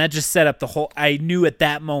 and that just set up the whole. I knew at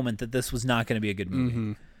that moment that this was not going to be a good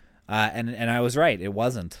movie, and I was right. It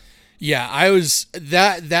wasn't. Yeah, I was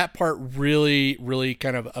that part really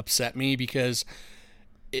kind of upset me because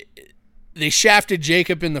they shafted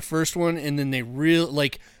Jacob in the first one, and then they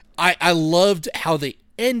I loved how they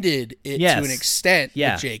ended it to an extent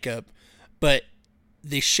with Jacob, but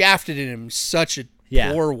they shafted him such a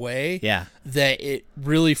poor way that it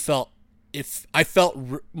really felt I felt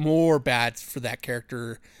more bad for that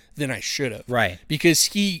character than I should have. Right. Because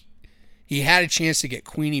he had a chance to get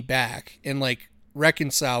Queenie back and like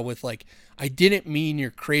reconcile with like, I didn't mean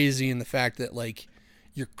you're crazy in the fact that like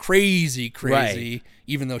you're crazy, Right.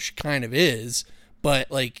 even though she kind of is,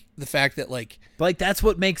 but like the fact that like, But like that's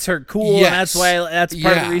what makes her cool, Yes. and that's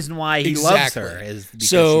part of the reason why he loves her is because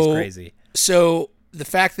she's crazy. So the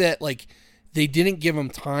fact that like they didn't give him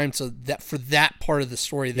time for that part of the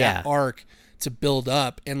story, that arc to build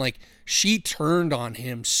up, and like she turned on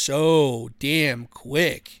him so damn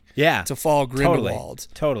quick. Yeah. To follow Grindelwald.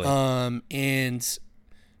 Totally. And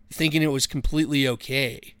thinking it was completely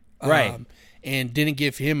okay. Right. And didn't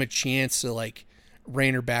give him a chance to like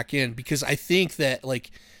rein her back in, because I think that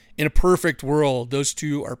like in a perfect world, those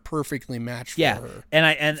two are perfectly matched for her.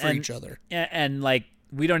 And for each other. And like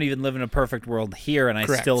we don't even live in a perfect world here, and I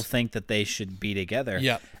Correct. still think that they should be together.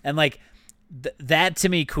 Yep. And like that to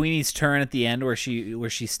me, Queenie's turn at the end where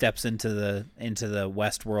she steps into the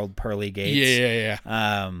Westworld pearly gates.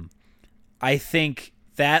 Yeah. I think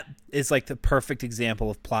that is like the perfect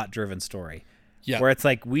example of plot-driven story. Yeah. Where it's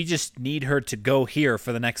like, we just need her to go here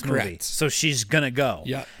for the next movie. Correct. So she's going to go.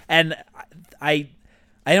 Yeah. And I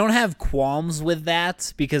don't have qualms with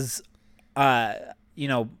that because, you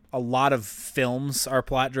know, a lot of films are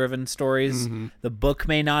plot-driven stories. Mm-hmm. The book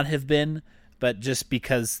may not have been, but just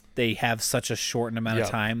because they have such a shortened amount of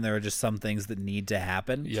Yep. time, there are just some things that need to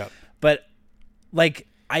happen. Yep. But like,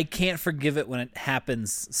 I can't forgive it when it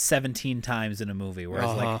happens 17 times in a movie where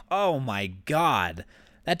it's like, oh my God,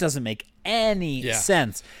 That doesn't make any Yeah.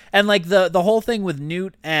 sense. And like the whole thing with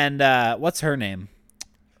Newt and what's her name?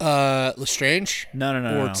 Lestrange?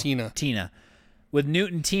 No. Or Tina. Tina. With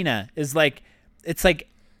Newt and Tina is like, it's like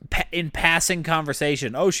in passing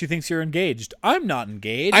conversation. Oh, she thinks you're engaged. I'm not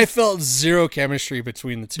engaged. I felt zero chemistry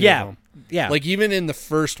between the two of them. Yeah. Like, even in the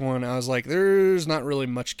first one, I was like, there's not really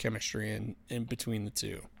much chemistry in between the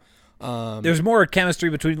two. There's more chemistry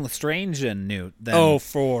between Lestrange and Newt than Oh,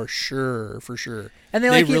 for sure. and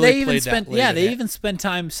they really even played spent that late they in it. even spent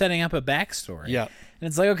time setting up a backstory. Yeah. And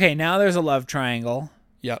it's like, okay, now there's a love triangle,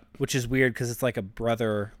 Yep. which is weird because it's like a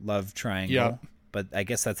brother love triangle. Yeah. But I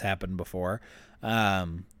guess that's happened before.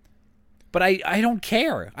 But I don't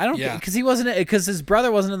care. I don't Yeah. because his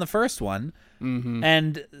brother wasn't in the first one. Mm-hmm.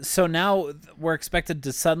 And so now we're expected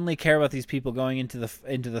to suddenly care about these people going into the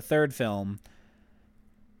third film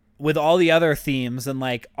with all the other themes, and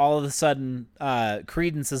like all of a sudden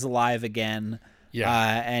Credence is alive again.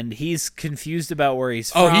 Yeah. And he's confused about where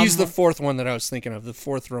he's Oh, from. he's the fourth one that I was thinking of, the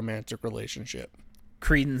fourth romantic relationship.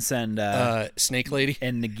 Credence and Snake Lady.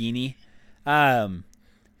 and Nagini.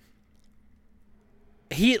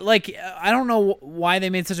 He like I don't know why they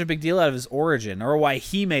made such a big deal out of his origin, or why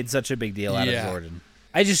he made such a big deal out of his origin.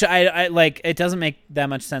 I like it doesn't make that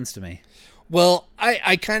much sense to me. Well,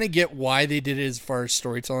 I kind of get why they did it as far as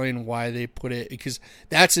storytelling and why they put it, because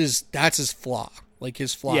that's his flaw. Like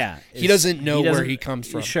his flaw. Yeah, he doesn't know where he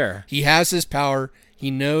comes from. Sure. He has his power.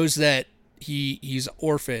 He knows that he's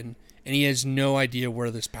orphan, and he has no idea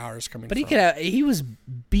where this power is coming But from. he was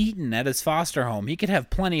beaten at his foster home. He could have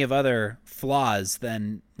plenty of other flaws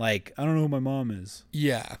than like I don't know who my mom is.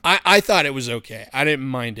 Yeah. I thought it was okay. I didn't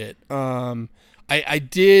mind it. I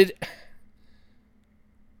did.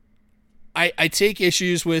 I take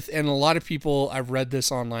issues with, and a lot of people, I've read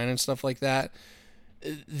this online and stuff like that,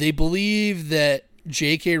 they believe that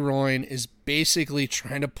J.K. Rowling is basically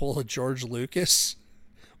trying to pull a George Lucas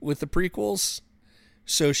with the prequels.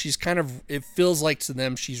 So she's kind of, it feels like to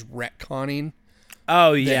them she's retconning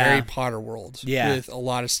Oh the yeah, Harry Potter world Yeah. with a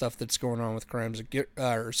lot of stuff that's going on with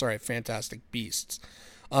Fantastic Beasts.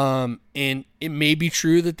 And it may be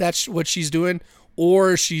true that that's what she's doing,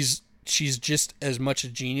 or she's just as much a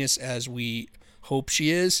genius as we hope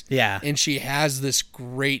she is. Yeah. And she has this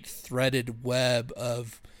great threaded web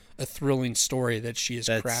of a thrilling story that she has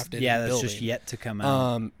crafted. Yeah, and that's building. just yet to come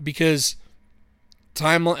out. Because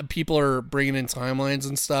people are bringing in timelines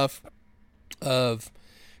and stuff of,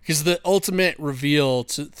 because the ultimate reveal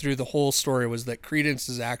through the whole story was that Credence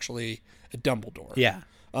is actually a Dumbledore. Yeah.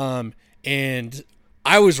 And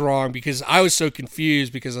I was wrong because I was so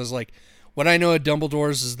confused, because I was like, what I know of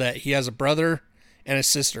Dumbledore's is that he has a brother and a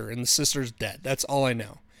sister, and the sister's dead. That's all I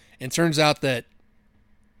know. And it turns out that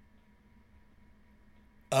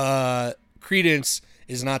Credence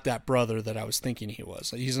is not that brother that I was thinking he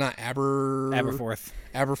was. He's not Aberforth.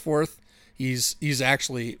 Aberforth. He's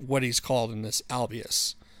actually what he's called in this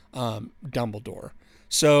Albus, Dumbledore.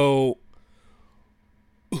 So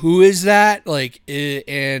who is that? Like,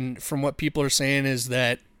 and from what people are saying is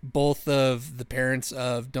that both of the parents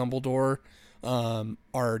of Dumbledore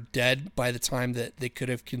are dead by the time that they could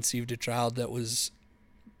have conceived a child that was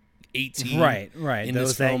 18. Right. In Those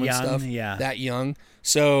this that film and young, stuff. yeah. That young.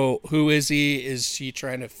 So who is he? Is she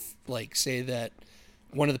trying to say that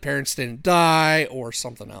one of the parents didn't die or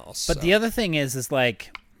something else? But the other thing is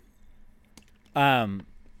like, there's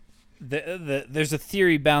a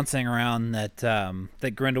theory bouncing around that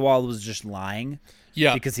that Grindelwald was just lying.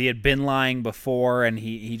 Yeah. Because he had been lying before, and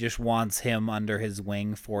he just wants him under his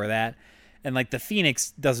wing for that. And like the Phoenix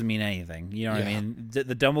doesn't mean anything. You know what I mean?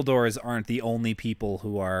 The Dumbledores aren't the only people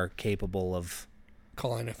who are capable of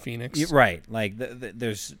calling a phoenix. Right. Like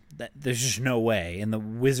there's just no way in the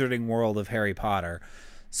wizarding world of Harry Potter.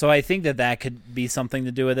 So I think that could be something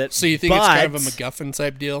to do with it. So you think it's kind of a MacGuffin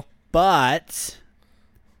type deal? But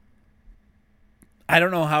I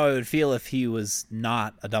don't know how I would feel if he was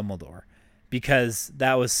not a Dumbledore, because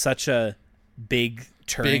that was such a big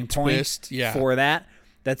turning point twist, for that.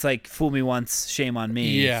 That's like, fool me once, shame on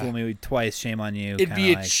me. Yeah. Fool me twice, shame on you. It'd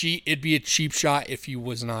be a cheap shot if he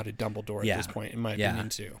was not a Dumbledore at this point, in my opinion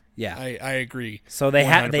too. Yeah. I agree. So they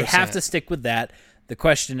have 100%. to stick with that. The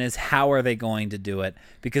question is, how are they going to do it?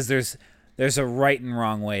 Because there's a right and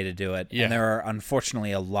wrong way to do it, and there are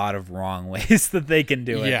unfortunately a lot of wrong ways that they can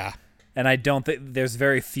do it. Yeah. And I don't think there's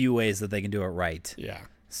very few ways that they can do it right. Yeah.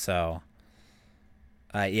 So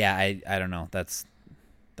I don't know. That's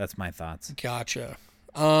my thoughts. Gotcha.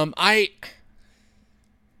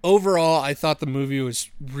 Overall, I thought the movie was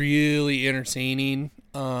really entertaining.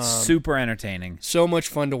 Super entertaining. So much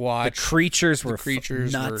fun to watch. The creatures were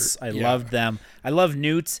creatures nuts. were- I loved them. I love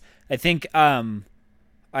Newt. I think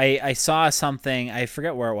I saw something, I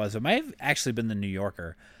forget where it was. It might have actually been the New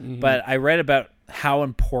Yorker, but I read about how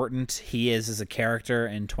important he is as a character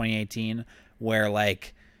in 2018, where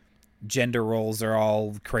like gender roles are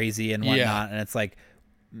all crazy and whatnot, and it's like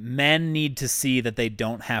men need to see that they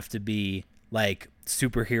don't have to be like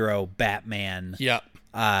superhero Batman,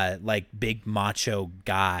 like big macho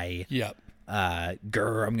guy. I'm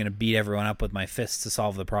gonna beat everyone up with my fists to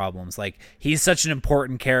solve the problems. Like, he's such an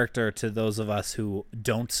important character to those of us who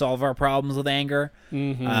don't solve our problems with anger,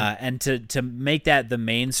 and to make that the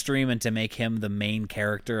mainstream and to make him the main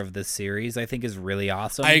character of this series, I think is really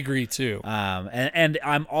awesome. I agree too. And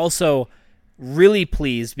I'm also really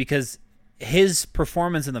pleased because his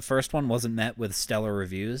performance in the first one wasn't met with stellar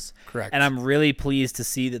reviews. Correct. And I'm really pleased to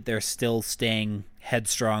see that they're still staying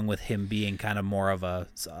headstrong with him being kind of more of a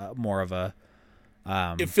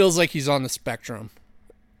it feels like he's on the spectrum.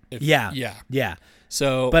 Yeah.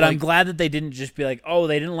 So, but like, I'm glad that they didn't just be like, oh,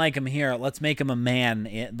 they didn't like him here, let's make him a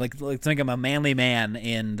man. Let's make him a manly man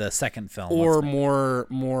in the second film. Or more.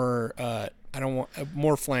 I don't want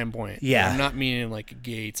more flamboyant. Yeah. I'm not meaning like a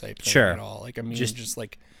gay type thing Sure. at all. Like, I mean just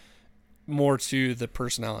like more to the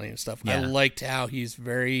personality and stuff. I liked how he's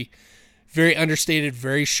very, very understated,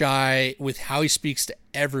 very shy with how he speaks to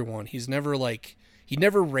everyone. He's never like. He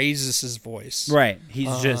never raises his voice. Right.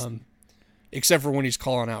 He's just... Except for when he's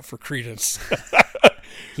calling out for Credence.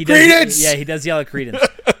 He does, Credence! Yeah, he does yell at Credence.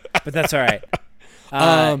 But that's all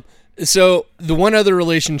right. So the one other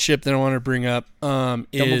relationship that I want to bring up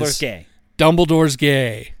is... Dumbledore's gay. Dumbledore's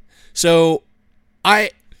gay. So,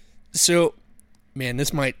 man,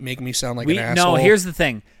 this might make me sound like an asshole. No, here's the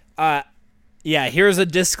thing. Here's a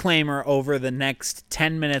disclaimer over the next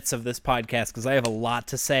 10 minutes of this podcast because I have a lot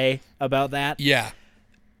to say about that. Yeah.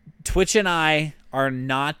 Twitch and I are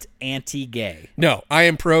not anti-gay. No, I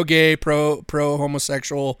am pro-gay,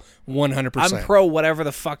 pro-homosexual, 100%. I'm pro whatever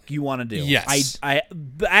the fuck you want to do. Yes.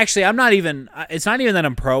 I'm not even. It's not even that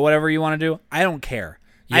I'm pro whatever you want to do. I don't care.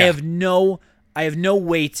 Yeah. I have no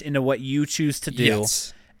weight into what you choose to do.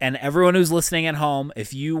 Yes. And everyone who's listening at home,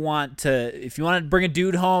 if you want to bring a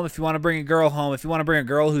dude home, if you want to bring a girl home, if you want to bring a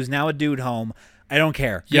girl who's now a dude home, I don't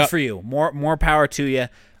care. Good for you. More power to you.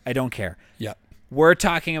 I don't care. Yep. We're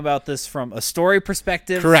talking about this from a story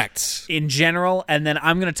perspective. Correct. In general, and then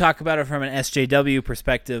I'm going to talk about it from an SJW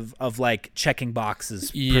perspective of like checking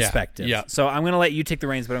boxes perspective. Yeah. So I'm going to let you take the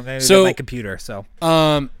reins, but I'm going to get my computer. So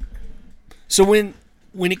when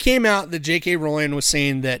it came out that J.K. Rowling was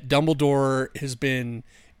saying that Dumbledore has been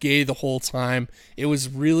gay the whole time, it was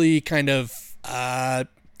really kind of I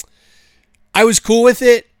was cool with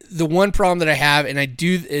it. The one problem that I have, and I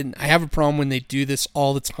have a problem when they do this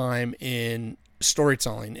all the time in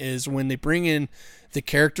storytelling, is when they bring in the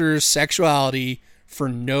character's sexuality for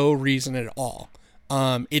no reason at all.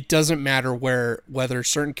 It doesn't matter whether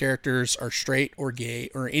certain characters are straight or gay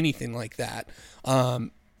or anything like that.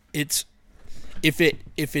 If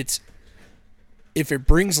it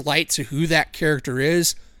brings light to who that character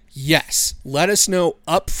is, yes, let us know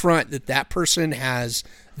up front that person has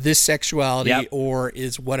this sexuality or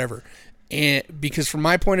is whatever. And because from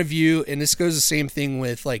my point of view, and this goes the same thing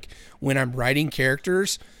with like when I'm writing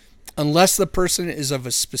characters, unless the person is of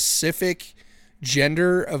a specific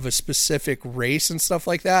gender, of a specific race and stuff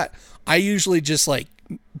like that, I usually just like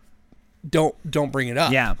don't bring it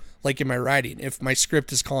up. Yeah. Like in my writing, if my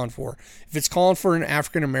script is calling for, if it's calling for an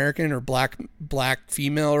African American or black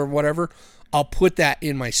female or whatever, I'll put that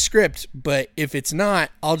in my script. But if it's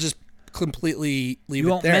not, I'll just completely leave it there. You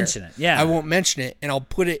won't mention it. Yeah. I won't mention it, and I'll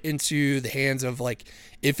put it into the hands of like,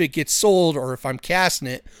 if it gets sold or if I'm casting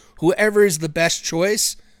it, whoever is the best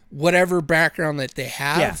choice, whatever background that they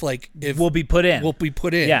have, like if will be put in.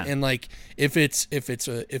 Yeah. And like if it's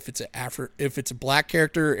a black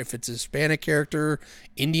character, if it's a Hispanic character,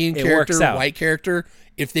 Indian character, white character,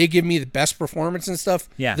 if they give me the best performance and stuff,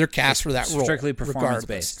 they're cast for that role. Strictly performance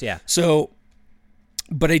based. Yeah. So,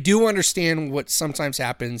 but I do understand what sometimes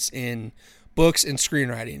happens in books and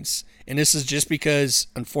screenwritings. And this is just because,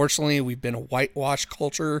 unfortunately, we've been a whitewash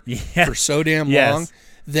culture for so damn long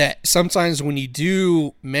that sometimes when you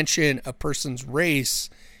do mention a person's race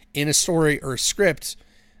in a story or a script,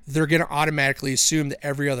 they're going to automatically assume that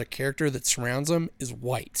every other character that surrounds them is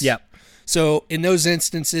white. Yep. So in those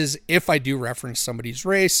instances, if I do reference somebody's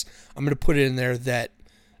race, I'm going to put it in there that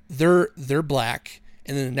they're black,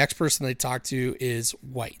 and then the next person they talk to is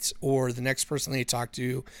white, or the next person they talk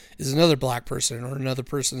to is another black person, or another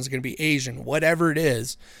person is going to be Asian, whatever it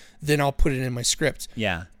is, then I'll put it in my script.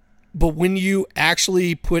 Yeah. But when you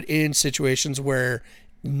actually put in situations where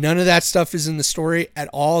None of that stuff is in the story at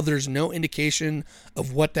all. There's no indication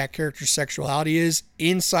of what that character's sexuality is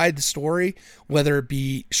inside the story, whether it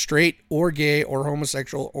be straight or gay or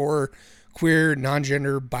homosexual or queer,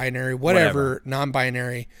 non-gender, binary, whatever.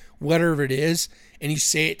 Non-binary, whatever it is. And you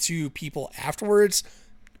say it to people afterwards.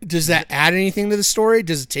 Does that add anything to the story?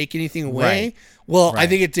 Does it take anything away? Right. Well, I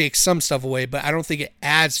think it takes some stuff away, but I don't think it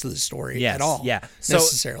adds to the story at all. Yeah.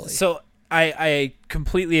 Necessarily. So I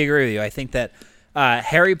completely agree with you. I think that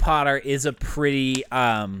Harry Potter is a pretty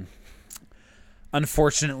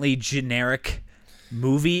unfortunately generic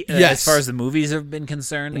movie as far as the movies have been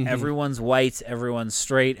concerned. Mm-hmm. Everyone's white, everyone's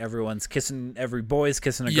straight, every boy's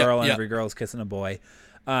kissing a girl, and every girl's kissing a boy.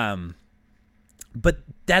 But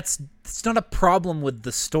it's not a problem with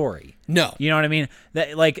the story. No. You know what I mean?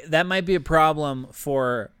 That might be a problem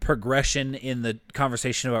for progression in the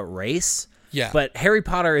conversation about race. Yeah. But Harry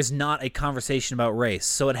Potter is not a conversation about race,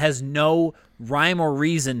 so it has no rhyme or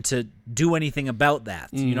reason to do anything about that.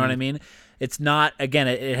 You know what I mean? It's not, again,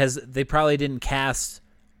 they probably didn't cast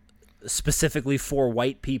specifically for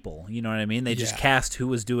white people. You know what I mean? They just cast who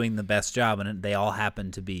was doing the best job, and they all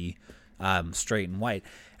happened to be straight and white.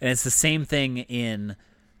 And it's the same thing in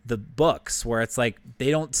the books, where it's like they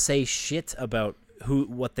don't say shit about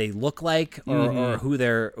what they look like or who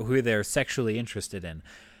they're sexually interested in.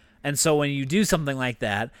 And so when you do something like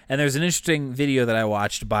that, and there's an interesting video that I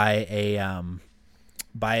watched by a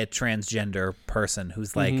transgender person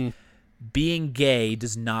who's like, being gay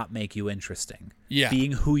does not make you interesting. Yeah.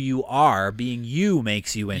 Being who you are, being you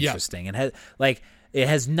makes you interesting. And it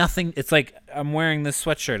has nothing. It's like, I'm wearing this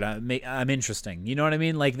sweatshirt. I'm interesting. You know what I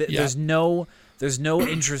mean? Like there's no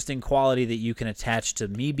interesting quality that you can attach to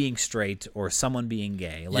me being straight or someone being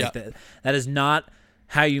gay. Like that is not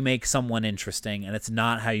how you make someone interesting, and it's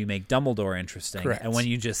not how you make Dumbledore interesting. Correct. And when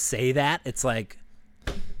you just say that, it's like,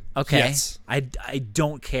 okay, I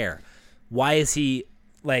don't care. Why is he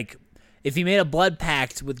like? If he made a blood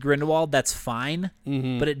pact with Grindelwald, that's fine,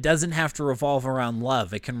 but it doesn't have to revolve around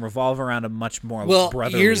love. It can revolve around a much more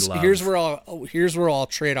brotherly love. Here's where I'll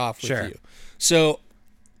trade off with you. So,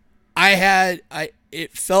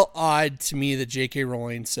 it felt odd to me that J.K.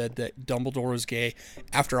 Rowling said that Dumbledore was gay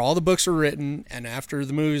after all the books were written and after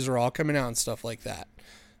the movies were all coming out and stuff like that.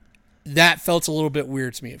 That felt a little bit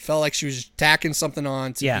weird to me. It felt like she was tacking something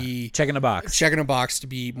on to be checking a box to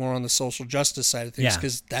be more on the social justice side of things,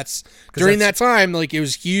 because during that time, like, it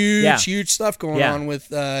was huge stuff going on with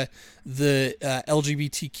the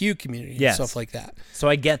LGBTQ community and stuff like that. So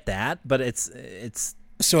I get that, but it's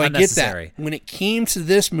so I get that. When it came to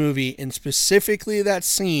this movie, and specifically that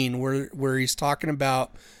scene where he's talking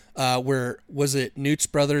about where was it Newt's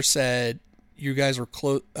brother said, you guys were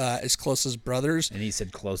as close as brothers. And he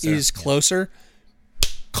said closer. He's closer.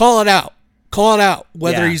 Call it out. Call it out,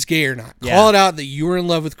 whether he's gay or not. Call it out that you were in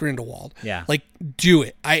love with Grindelwald. Yeah. Like, do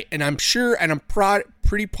it. I'm sure, and I'm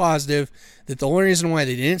pretty positive that the only reason why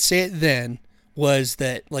they didn't say it then was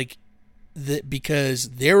that, because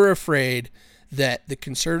they were afraid that the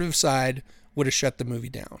conservative side would have shut the movie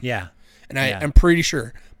down. Yeah. And I'm pretty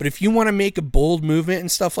sure. But if you want to make a bold movement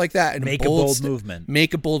and stuff like that, and make a bold movement.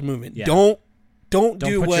 Make a bold movement. Yeah. Don't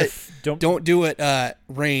do what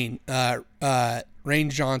Rian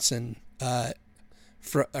Johnson,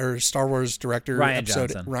 or Star Wars director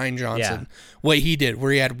Rian Johnson, what he did,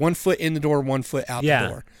 where he had 1 foot in the door, 1 foot out the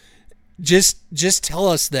door. Just tell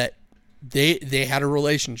us that they had a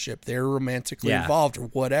relationship, they were romantically involved, or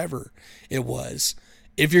whatever it was.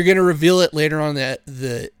 If you're going to reveal it later on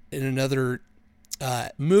in another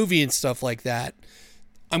movie and stuff like that,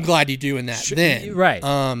 I'm glad you're doing that then. Right.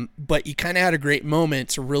 But you kind of had a great moment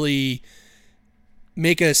to really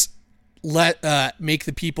make us make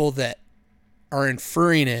the people that are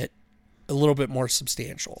inferring it a little bit more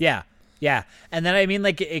substantial. Yeah. Yeah. And then, I mean,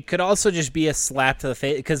 like, it could also just be a slap to the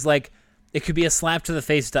face, because, like, it could be a slap to the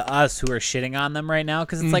face to us who are shitting on them right now,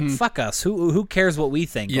 because it's like, fuck us. Who cares what we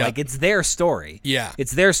think? Yeah. Like, it's their story. Yeah.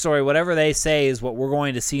 It's their story. Whatever they say is what we're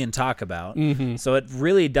going to see and talk about. So it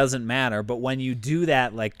really doesn't matter. But when you do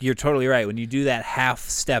that, like, you're totally right. When you do that half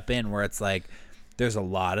step in where it's like, there's a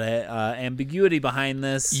lot of ambiguity behind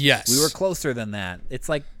this. Yes. We were closer than that. It's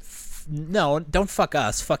like, no, don't fuck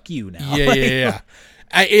us. Fuck you now. Yeah.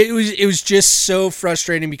 It was just so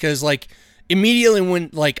frustrating because, like, immediately when,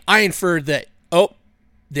 like, I inferred that,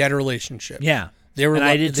 they had a relationship. Yeah. They were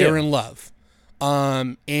they were in love.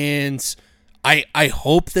 And I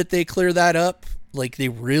hope that they clear that up. Like, they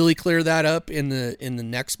really clear that up in the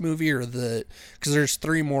next movie, because there's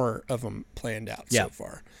 3 more of them planned out so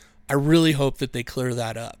far. I really hope that they clear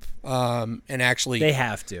that up. And actually they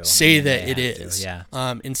have to say that it is. Yeah.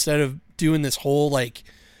 Instead of doing this whole, like,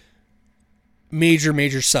 major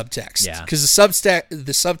subtext. Yeah. Because the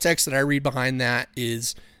subtext that I read behind that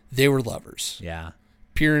is they were lovers, Yeah.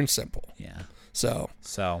 pure and simple. Yeah. So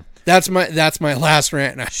So that's my last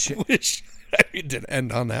rant, and I wish I didn't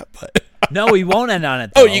end on that, but no, we won't end on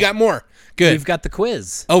it. oh, Though. you got more. Good. We've got the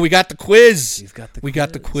quiz. Oh, we got the quiz. We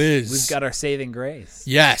got the quiz. We've got our saving grace.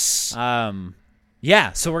 Yes.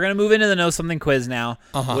 Yeah, so we're going to move into the Know Something quiz now,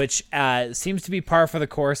 Uh-huh. which seems to be par for the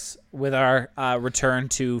course with our return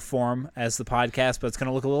to form as the podcast, but it's going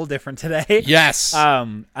to look a little different today. Yes.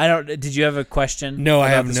 Did you have a question? No, I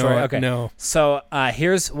about have the no- story? Okay. no. So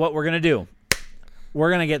here's what we're going to do. We're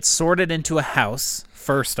going to get sorted into a house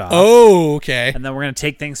first off. Oh, okay. And then we're going to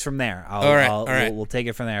take things from there. All right. We'll take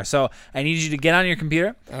it from there. So I need you to get on your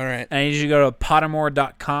computer. All right. And I need you to go to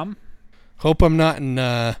pottermore.com. Hope I'm not in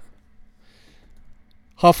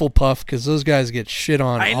Hufflepuff, because those guys get shit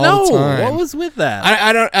on I all know. the time. What was with that?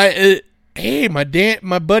 I don't. Hey, my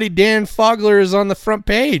buddy Dan Fogler is on the front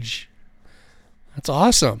page. That's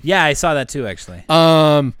awesome. Yeah, I saw that too, actually.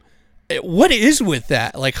 What is with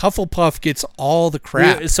that? Like, Hufflepuff gets all the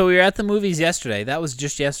crap. So we were at the movies yesterday. That was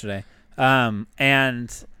just yesterday.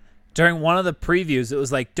 And during one of the previews, it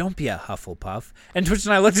was like, don't be a Hufflepuff. And Twitch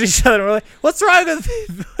and I looked at each other and we're like, what's wrong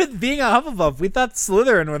with being a Hufflepuff? We thought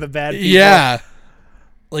Slytherin were the bad people. Yeah.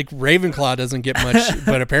 Like, Ravenclaw doesn't get much,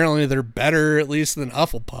 but apparently they're better, at least, than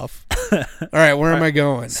Hufflepuff. All right, where am I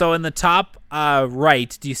going? So in the top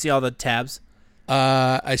right, do you see all the tabs?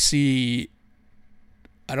 I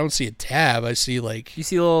don't see a tab. I see, like... You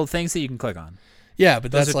see little things that you can click on. Yeah,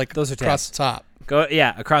 but Those that's are- like those are across tabs. the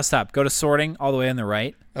top. Across the top. Go to sorting all the way on the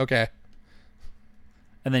right, Okay.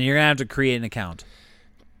 and then you're going to have to create an account.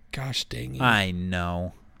 Gosh dang it. I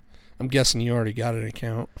know. I'm guessing you already got an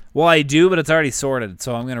account. Well, I do, but it's already sorted,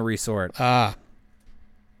 so I'm going to resort. Ah.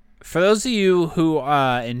 For those of you who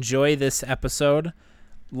enjoy this episode,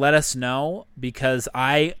 let us know, because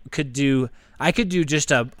I could do just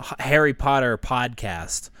a Harry Potter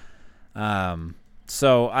podcast.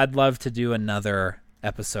 So I'd love to do another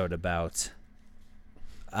episode about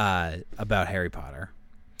Harry Potter.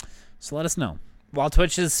 So let us know. While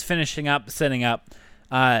Twitch is setting up, this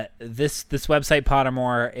website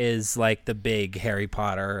Pottermore is like the big Harry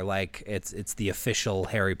Potter, like it's the official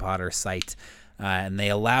Harry Potter site. And they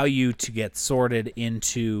allow you to get sorted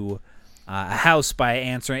into a house by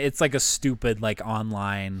answering. It's like a stupid like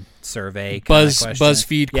online survey kind of question.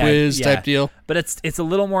 BuzzFeed quiz type deal. But it's a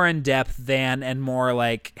little more in depth and more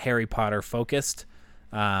like Harry Potter focused.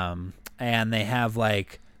 And they have a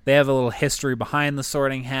little history behind the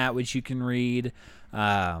Sorting Hat which you can read.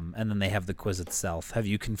 And then they have the quiz itself. Have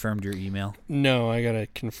you confirmed your email? No, I gotta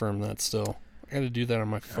confirm that still. I gotta do that on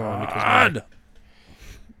my phone because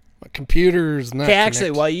my computer's not. Okay, actually,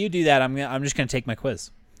 connected. while you do that, I'm just gonna take my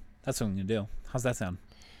quiz. That's what I'm gonna do. How's that sound?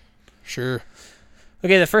 Sure.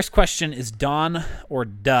 Okay, the first question is dawn or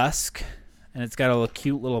dusk, and it's got a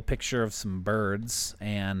cute little picture of some birds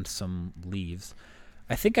and some leaves.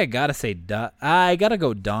 I think I gotta say I gotta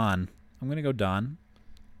go dawn. I'm gonna go dawn.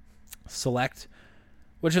 Select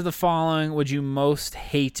which of the following would you most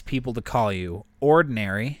hate people to call you: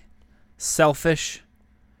 ordinary, selfish,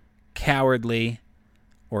 cowardly,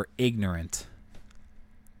 or ignorant?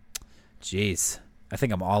 Jeez. I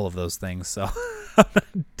think I'm all of those things, so I'm not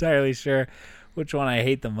entirely sure which one I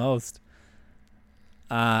hate the most.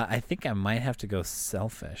 I think I might have to go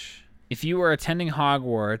selfish. If you were attending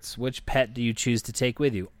Hogwarts, which pet do you choose to take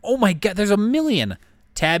with you? Oh my god, there's a million!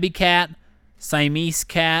 Tabby cat, Siamese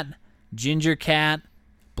cat, ginger cat,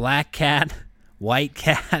 black cat, white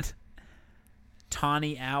cat,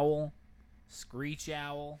 tawny owl, screech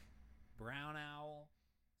owl, brown owl.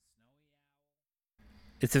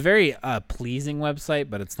 It's a very pleasing website,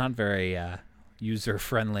 but it's not very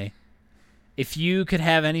user-friendly. If you could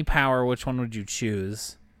have any power, which one would you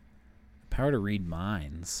choose? Power to read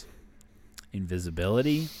minds.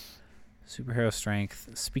 Invisibility. Superhero strength.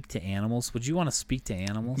 Speak to animals. Would you want to speak to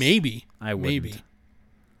animals? Maybe. I wouldn't. Maybe.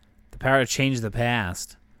 The power to change the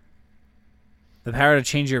past. The power to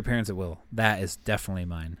change your appearance at will. That is definitely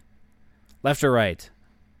mine. Left or right?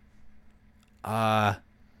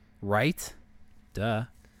 Right? Duh.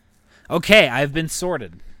 Okay, I've been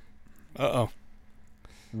sorted. Uh-oh.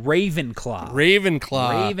 Ravenclaw.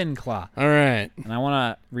 Ravenclaw. All right. And I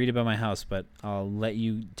want to read about my house, but I'll let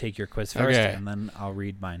you take your quiz first, Okay. and then I'll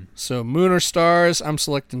read mine. So, moon or stars? I'm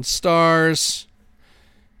selecting stars.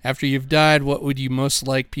 After you've died, what would you most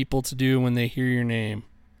like people to do when they hear your name?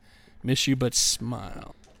 Miss you, but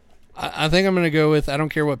smile. I think I'm going to go with, I don't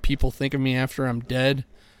care what people think of me after I'm dead.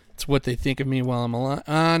 It's what they think of me while I'm alive.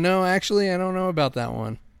 No, actually, I don't know about that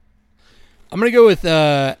one. I'm going to go with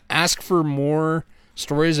ask for more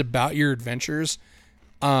stories about your adventures,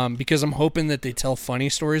 because I'm hoping that they tell funny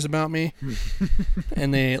stories about me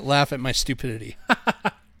and they laugh at my stupidity.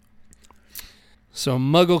 So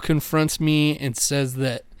Muggle confronts me and says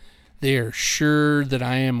that they are sure that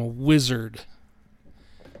I am a wizard.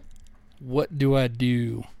 What do I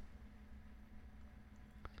do?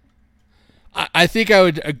 I think I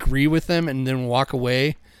would agree with them and then walk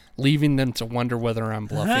away, leaving them to wonder whether I'm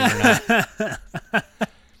bluffing or not.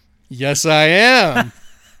 Yes, I am.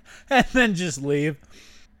 And then just leave.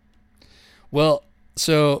 Well,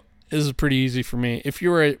 so this is pretty easy for me. If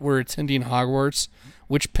you were attending Hogwarts,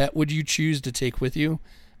 which pet would you choose to take with you?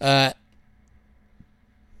 Well,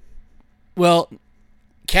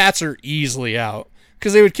 cats are easily out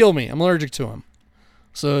because they would kill me. I'm allergic to them.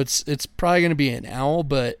 So it's probably going to be an owl,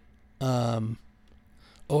 but I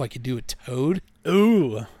could do a toad.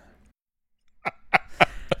 Ooh.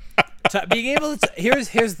 Being able to here's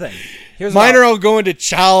the thing. Mine are all going to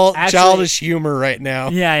childish humor right now.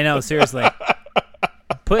 Yeah, I know. Seriously,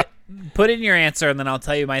 put in your answer, and then I'll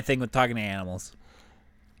tell you my thing with talking to animals.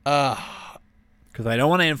 Because I don't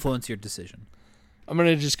want to influence your decision. I'm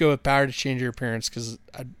gonna just go with power to change your appearance because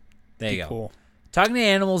there you go. Cool. Talking to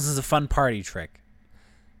animals is a fun party trick.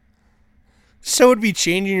 So it'd be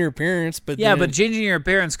changing your appearance, but but changing your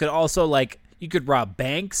appearance could also you could rob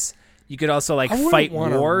banks. You could also fight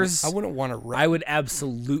wars. I wouldn't want to rob. I would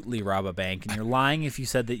absolutely rob a bank, and you're lying if you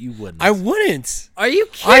said that you wouldn't. I wouldn't. Are you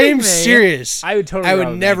kidding I am me? serious. I would totally. I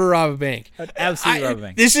would never rob a bank. I would absolutely rob a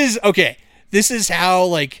bank. This is okay. This is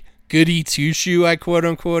how goody two shoe I quote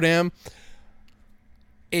unquote am.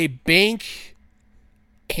 A bank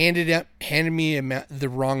handed me the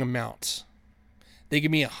wrong amount. They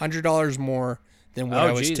give me $100 more than what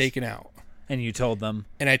I was taking out. And you told them.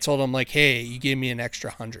 And I told them hey, you gave me an extra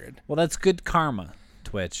 100. Well, that's good karma,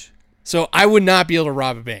 Twitch. So I would not be able to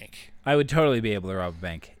rob a bank. I would totally be able to rob a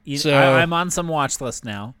bank. So I'm on some watch list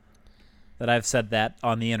now that I've said that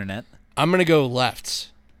on the internet. I'm going to go left.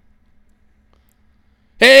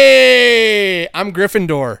 Hey, I'm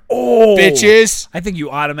Gryffindor. Oh, bitches. I think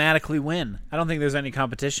you automatically win. I don't think there's any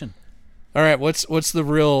competition. All right, what's the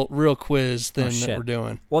real quiz then that we're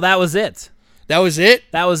doing? Well, that was it. That was it?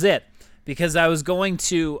 That was it. Because I was going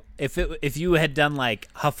to, if you had done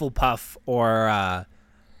Hufflepuff or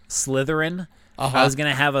Slytherin, I was going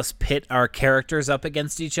to have us pit our characters up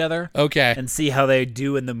against each other. Okay. And see how they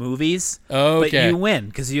do in the movies. Okay. But you win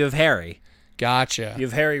because you have Harry. Gotcha. You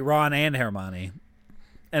have Harry, Ron, and Hermione.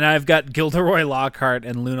 And I've got Gilderoy Lockhart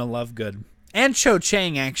and Luna Lovegood. And Cho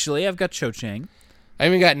Chang, actually. I've got Cho Chang. I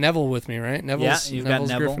even got Neville with me, right? Neville's got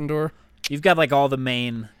Neville. Gryffindor. You've got all the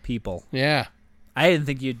main people. Yeah. I didn't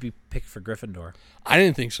think you'd be picked for Gryffindor. I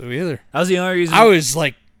didn't think so either. That was the only reason.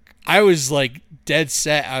 I was dead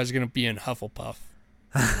set I was going to be in Hufflepuff.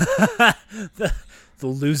 the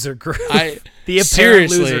loser group. The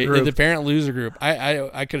apparent loser group. The apparent loser group.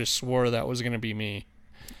 I could have swore that was going to be me.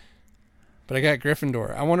 But I got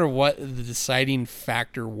Gryffindor. I wonder what the deciding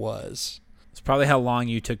factor was. It's probably how long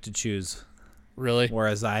you took to choose. Really?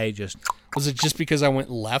 Whereas I just... Was it just because I went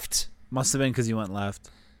left? Must have been because you went left.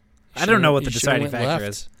 I don't know what the deciding factor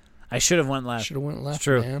is. I should have went left. Should have went left, it's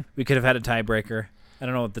true. Man. We could have had a tiebreaker. I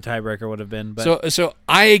don't know what the tiebreaker would have been. But So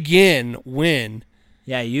I again win.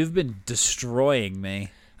 Yeah, you've been destroying me.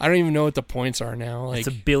 I don't even know what the points are now. It's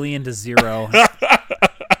 1 billion to 0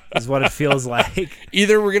 is what it feels like.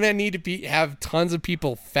 Either we're gonna need to have tons of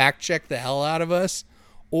people fact check the hell out of us,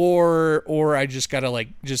 or I just gotta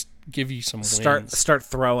just give you some wins. Start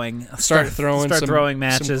throwing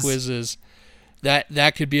matches, some quizzes.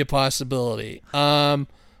 That could be a possibility. All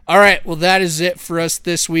right, well that is it for us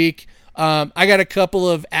this week. I got a couple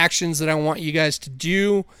of actions that I want you guys to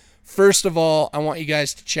do. First of all, I want you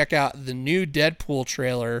guys to check out the new Deadpool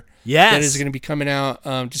trailer. Yes. That is going to be coming out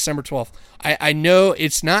December 12th. I know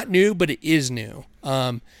it's not new, but it is new.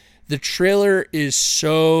 The trailer is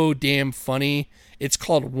so damn funny. It's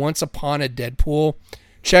called Once Upon a Deadpool.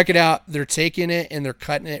 Check it out. They're taking it and they're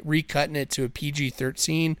recutting it to a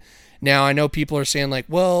PG-13. Now, I know people are saying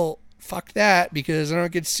well, fuck that because I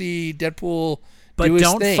don't get to see Deadpool do his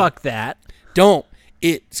thing. But don't fuck that. Don't.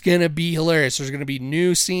 It's going to be hilarious. There's going to be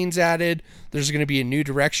new scenes added. There's going to be a new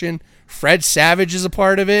direction. Fred Savage is a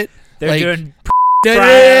part of it. They're doing...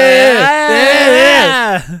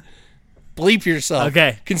 Bleep yourself.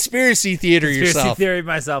 Okay. Conspiracy theater yourself. Conspiracy theory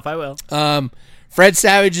myself. I will. Fred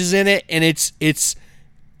Savage is in it, and it's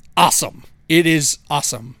awesome. It is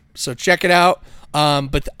awesome. So check it out.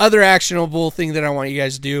 But the other actionable thing that I want you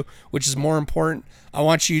guys to do, which is more important, I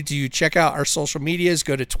want you to check out our social medias.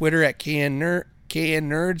 Go to Twitter at KN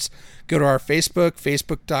Nerds. Go to our Facebook,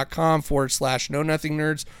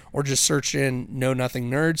 facebook.com/KnowNothingNerds, or just search in Know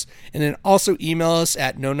Nothing Nerds. And then also email us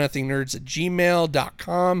at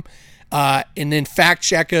knownothingnerds@gmail.com. And then fact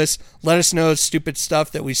check us. Let us know stupid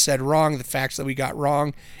stuff that we said wrong, the facts that we got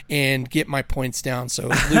wrong, and get my points down so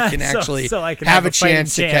Luke can actually so I can have a fighting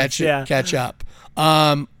chance to catch up.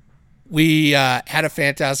 We had a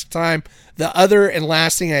fantastic time. The other and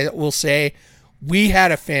last thing I will say, we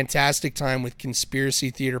had a fantastic time with Conspiracy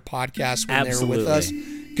Theater Podcast when they were with us.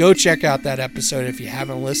 Go check out that episode if you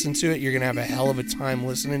haven't listened to it. You're going to have a hell of a time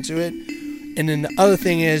listening to it. And then the other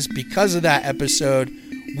thing is, because of that episode,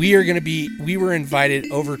 we were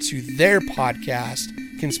invited over to their podcast,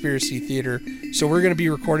 Conspiracy Theater. So we're going to be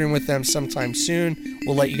recording with them sometime soon.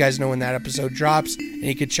 We'll let you guys know when that episode drops, and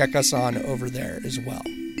you can check us on over there as well.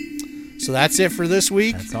 So that's it for this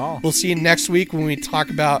week. That's all. We'll see you next week when we talk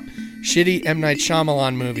about shitty M. Night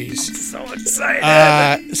Shyamalan movies. I'm so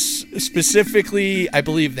excited. Specifically, I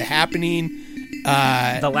believe The Happening.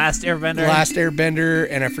 The Last Airbender. The Last Airbender,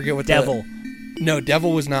 and I forget what Devil. No,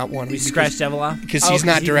 Devil was not one. We scratched Devil off? Because he's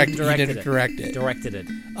not directed. He didn't it. direct it. Directed it.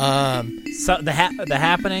 So the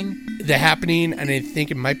Happening? The Happening, and I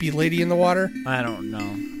think it might be Lady in the Water. I don't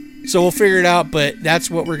know. So we'll figure it out, but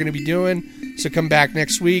that's what we're going to be doing. So come back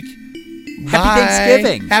next week. Happy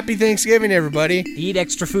Thanksgiving. Happy Thanksgiving, everybody. Eat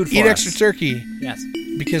extra food for us. Eat extra turkey. Yes.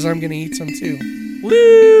 Because I'm going to eat some too.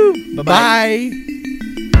 Woo! Bye-bye. Bye.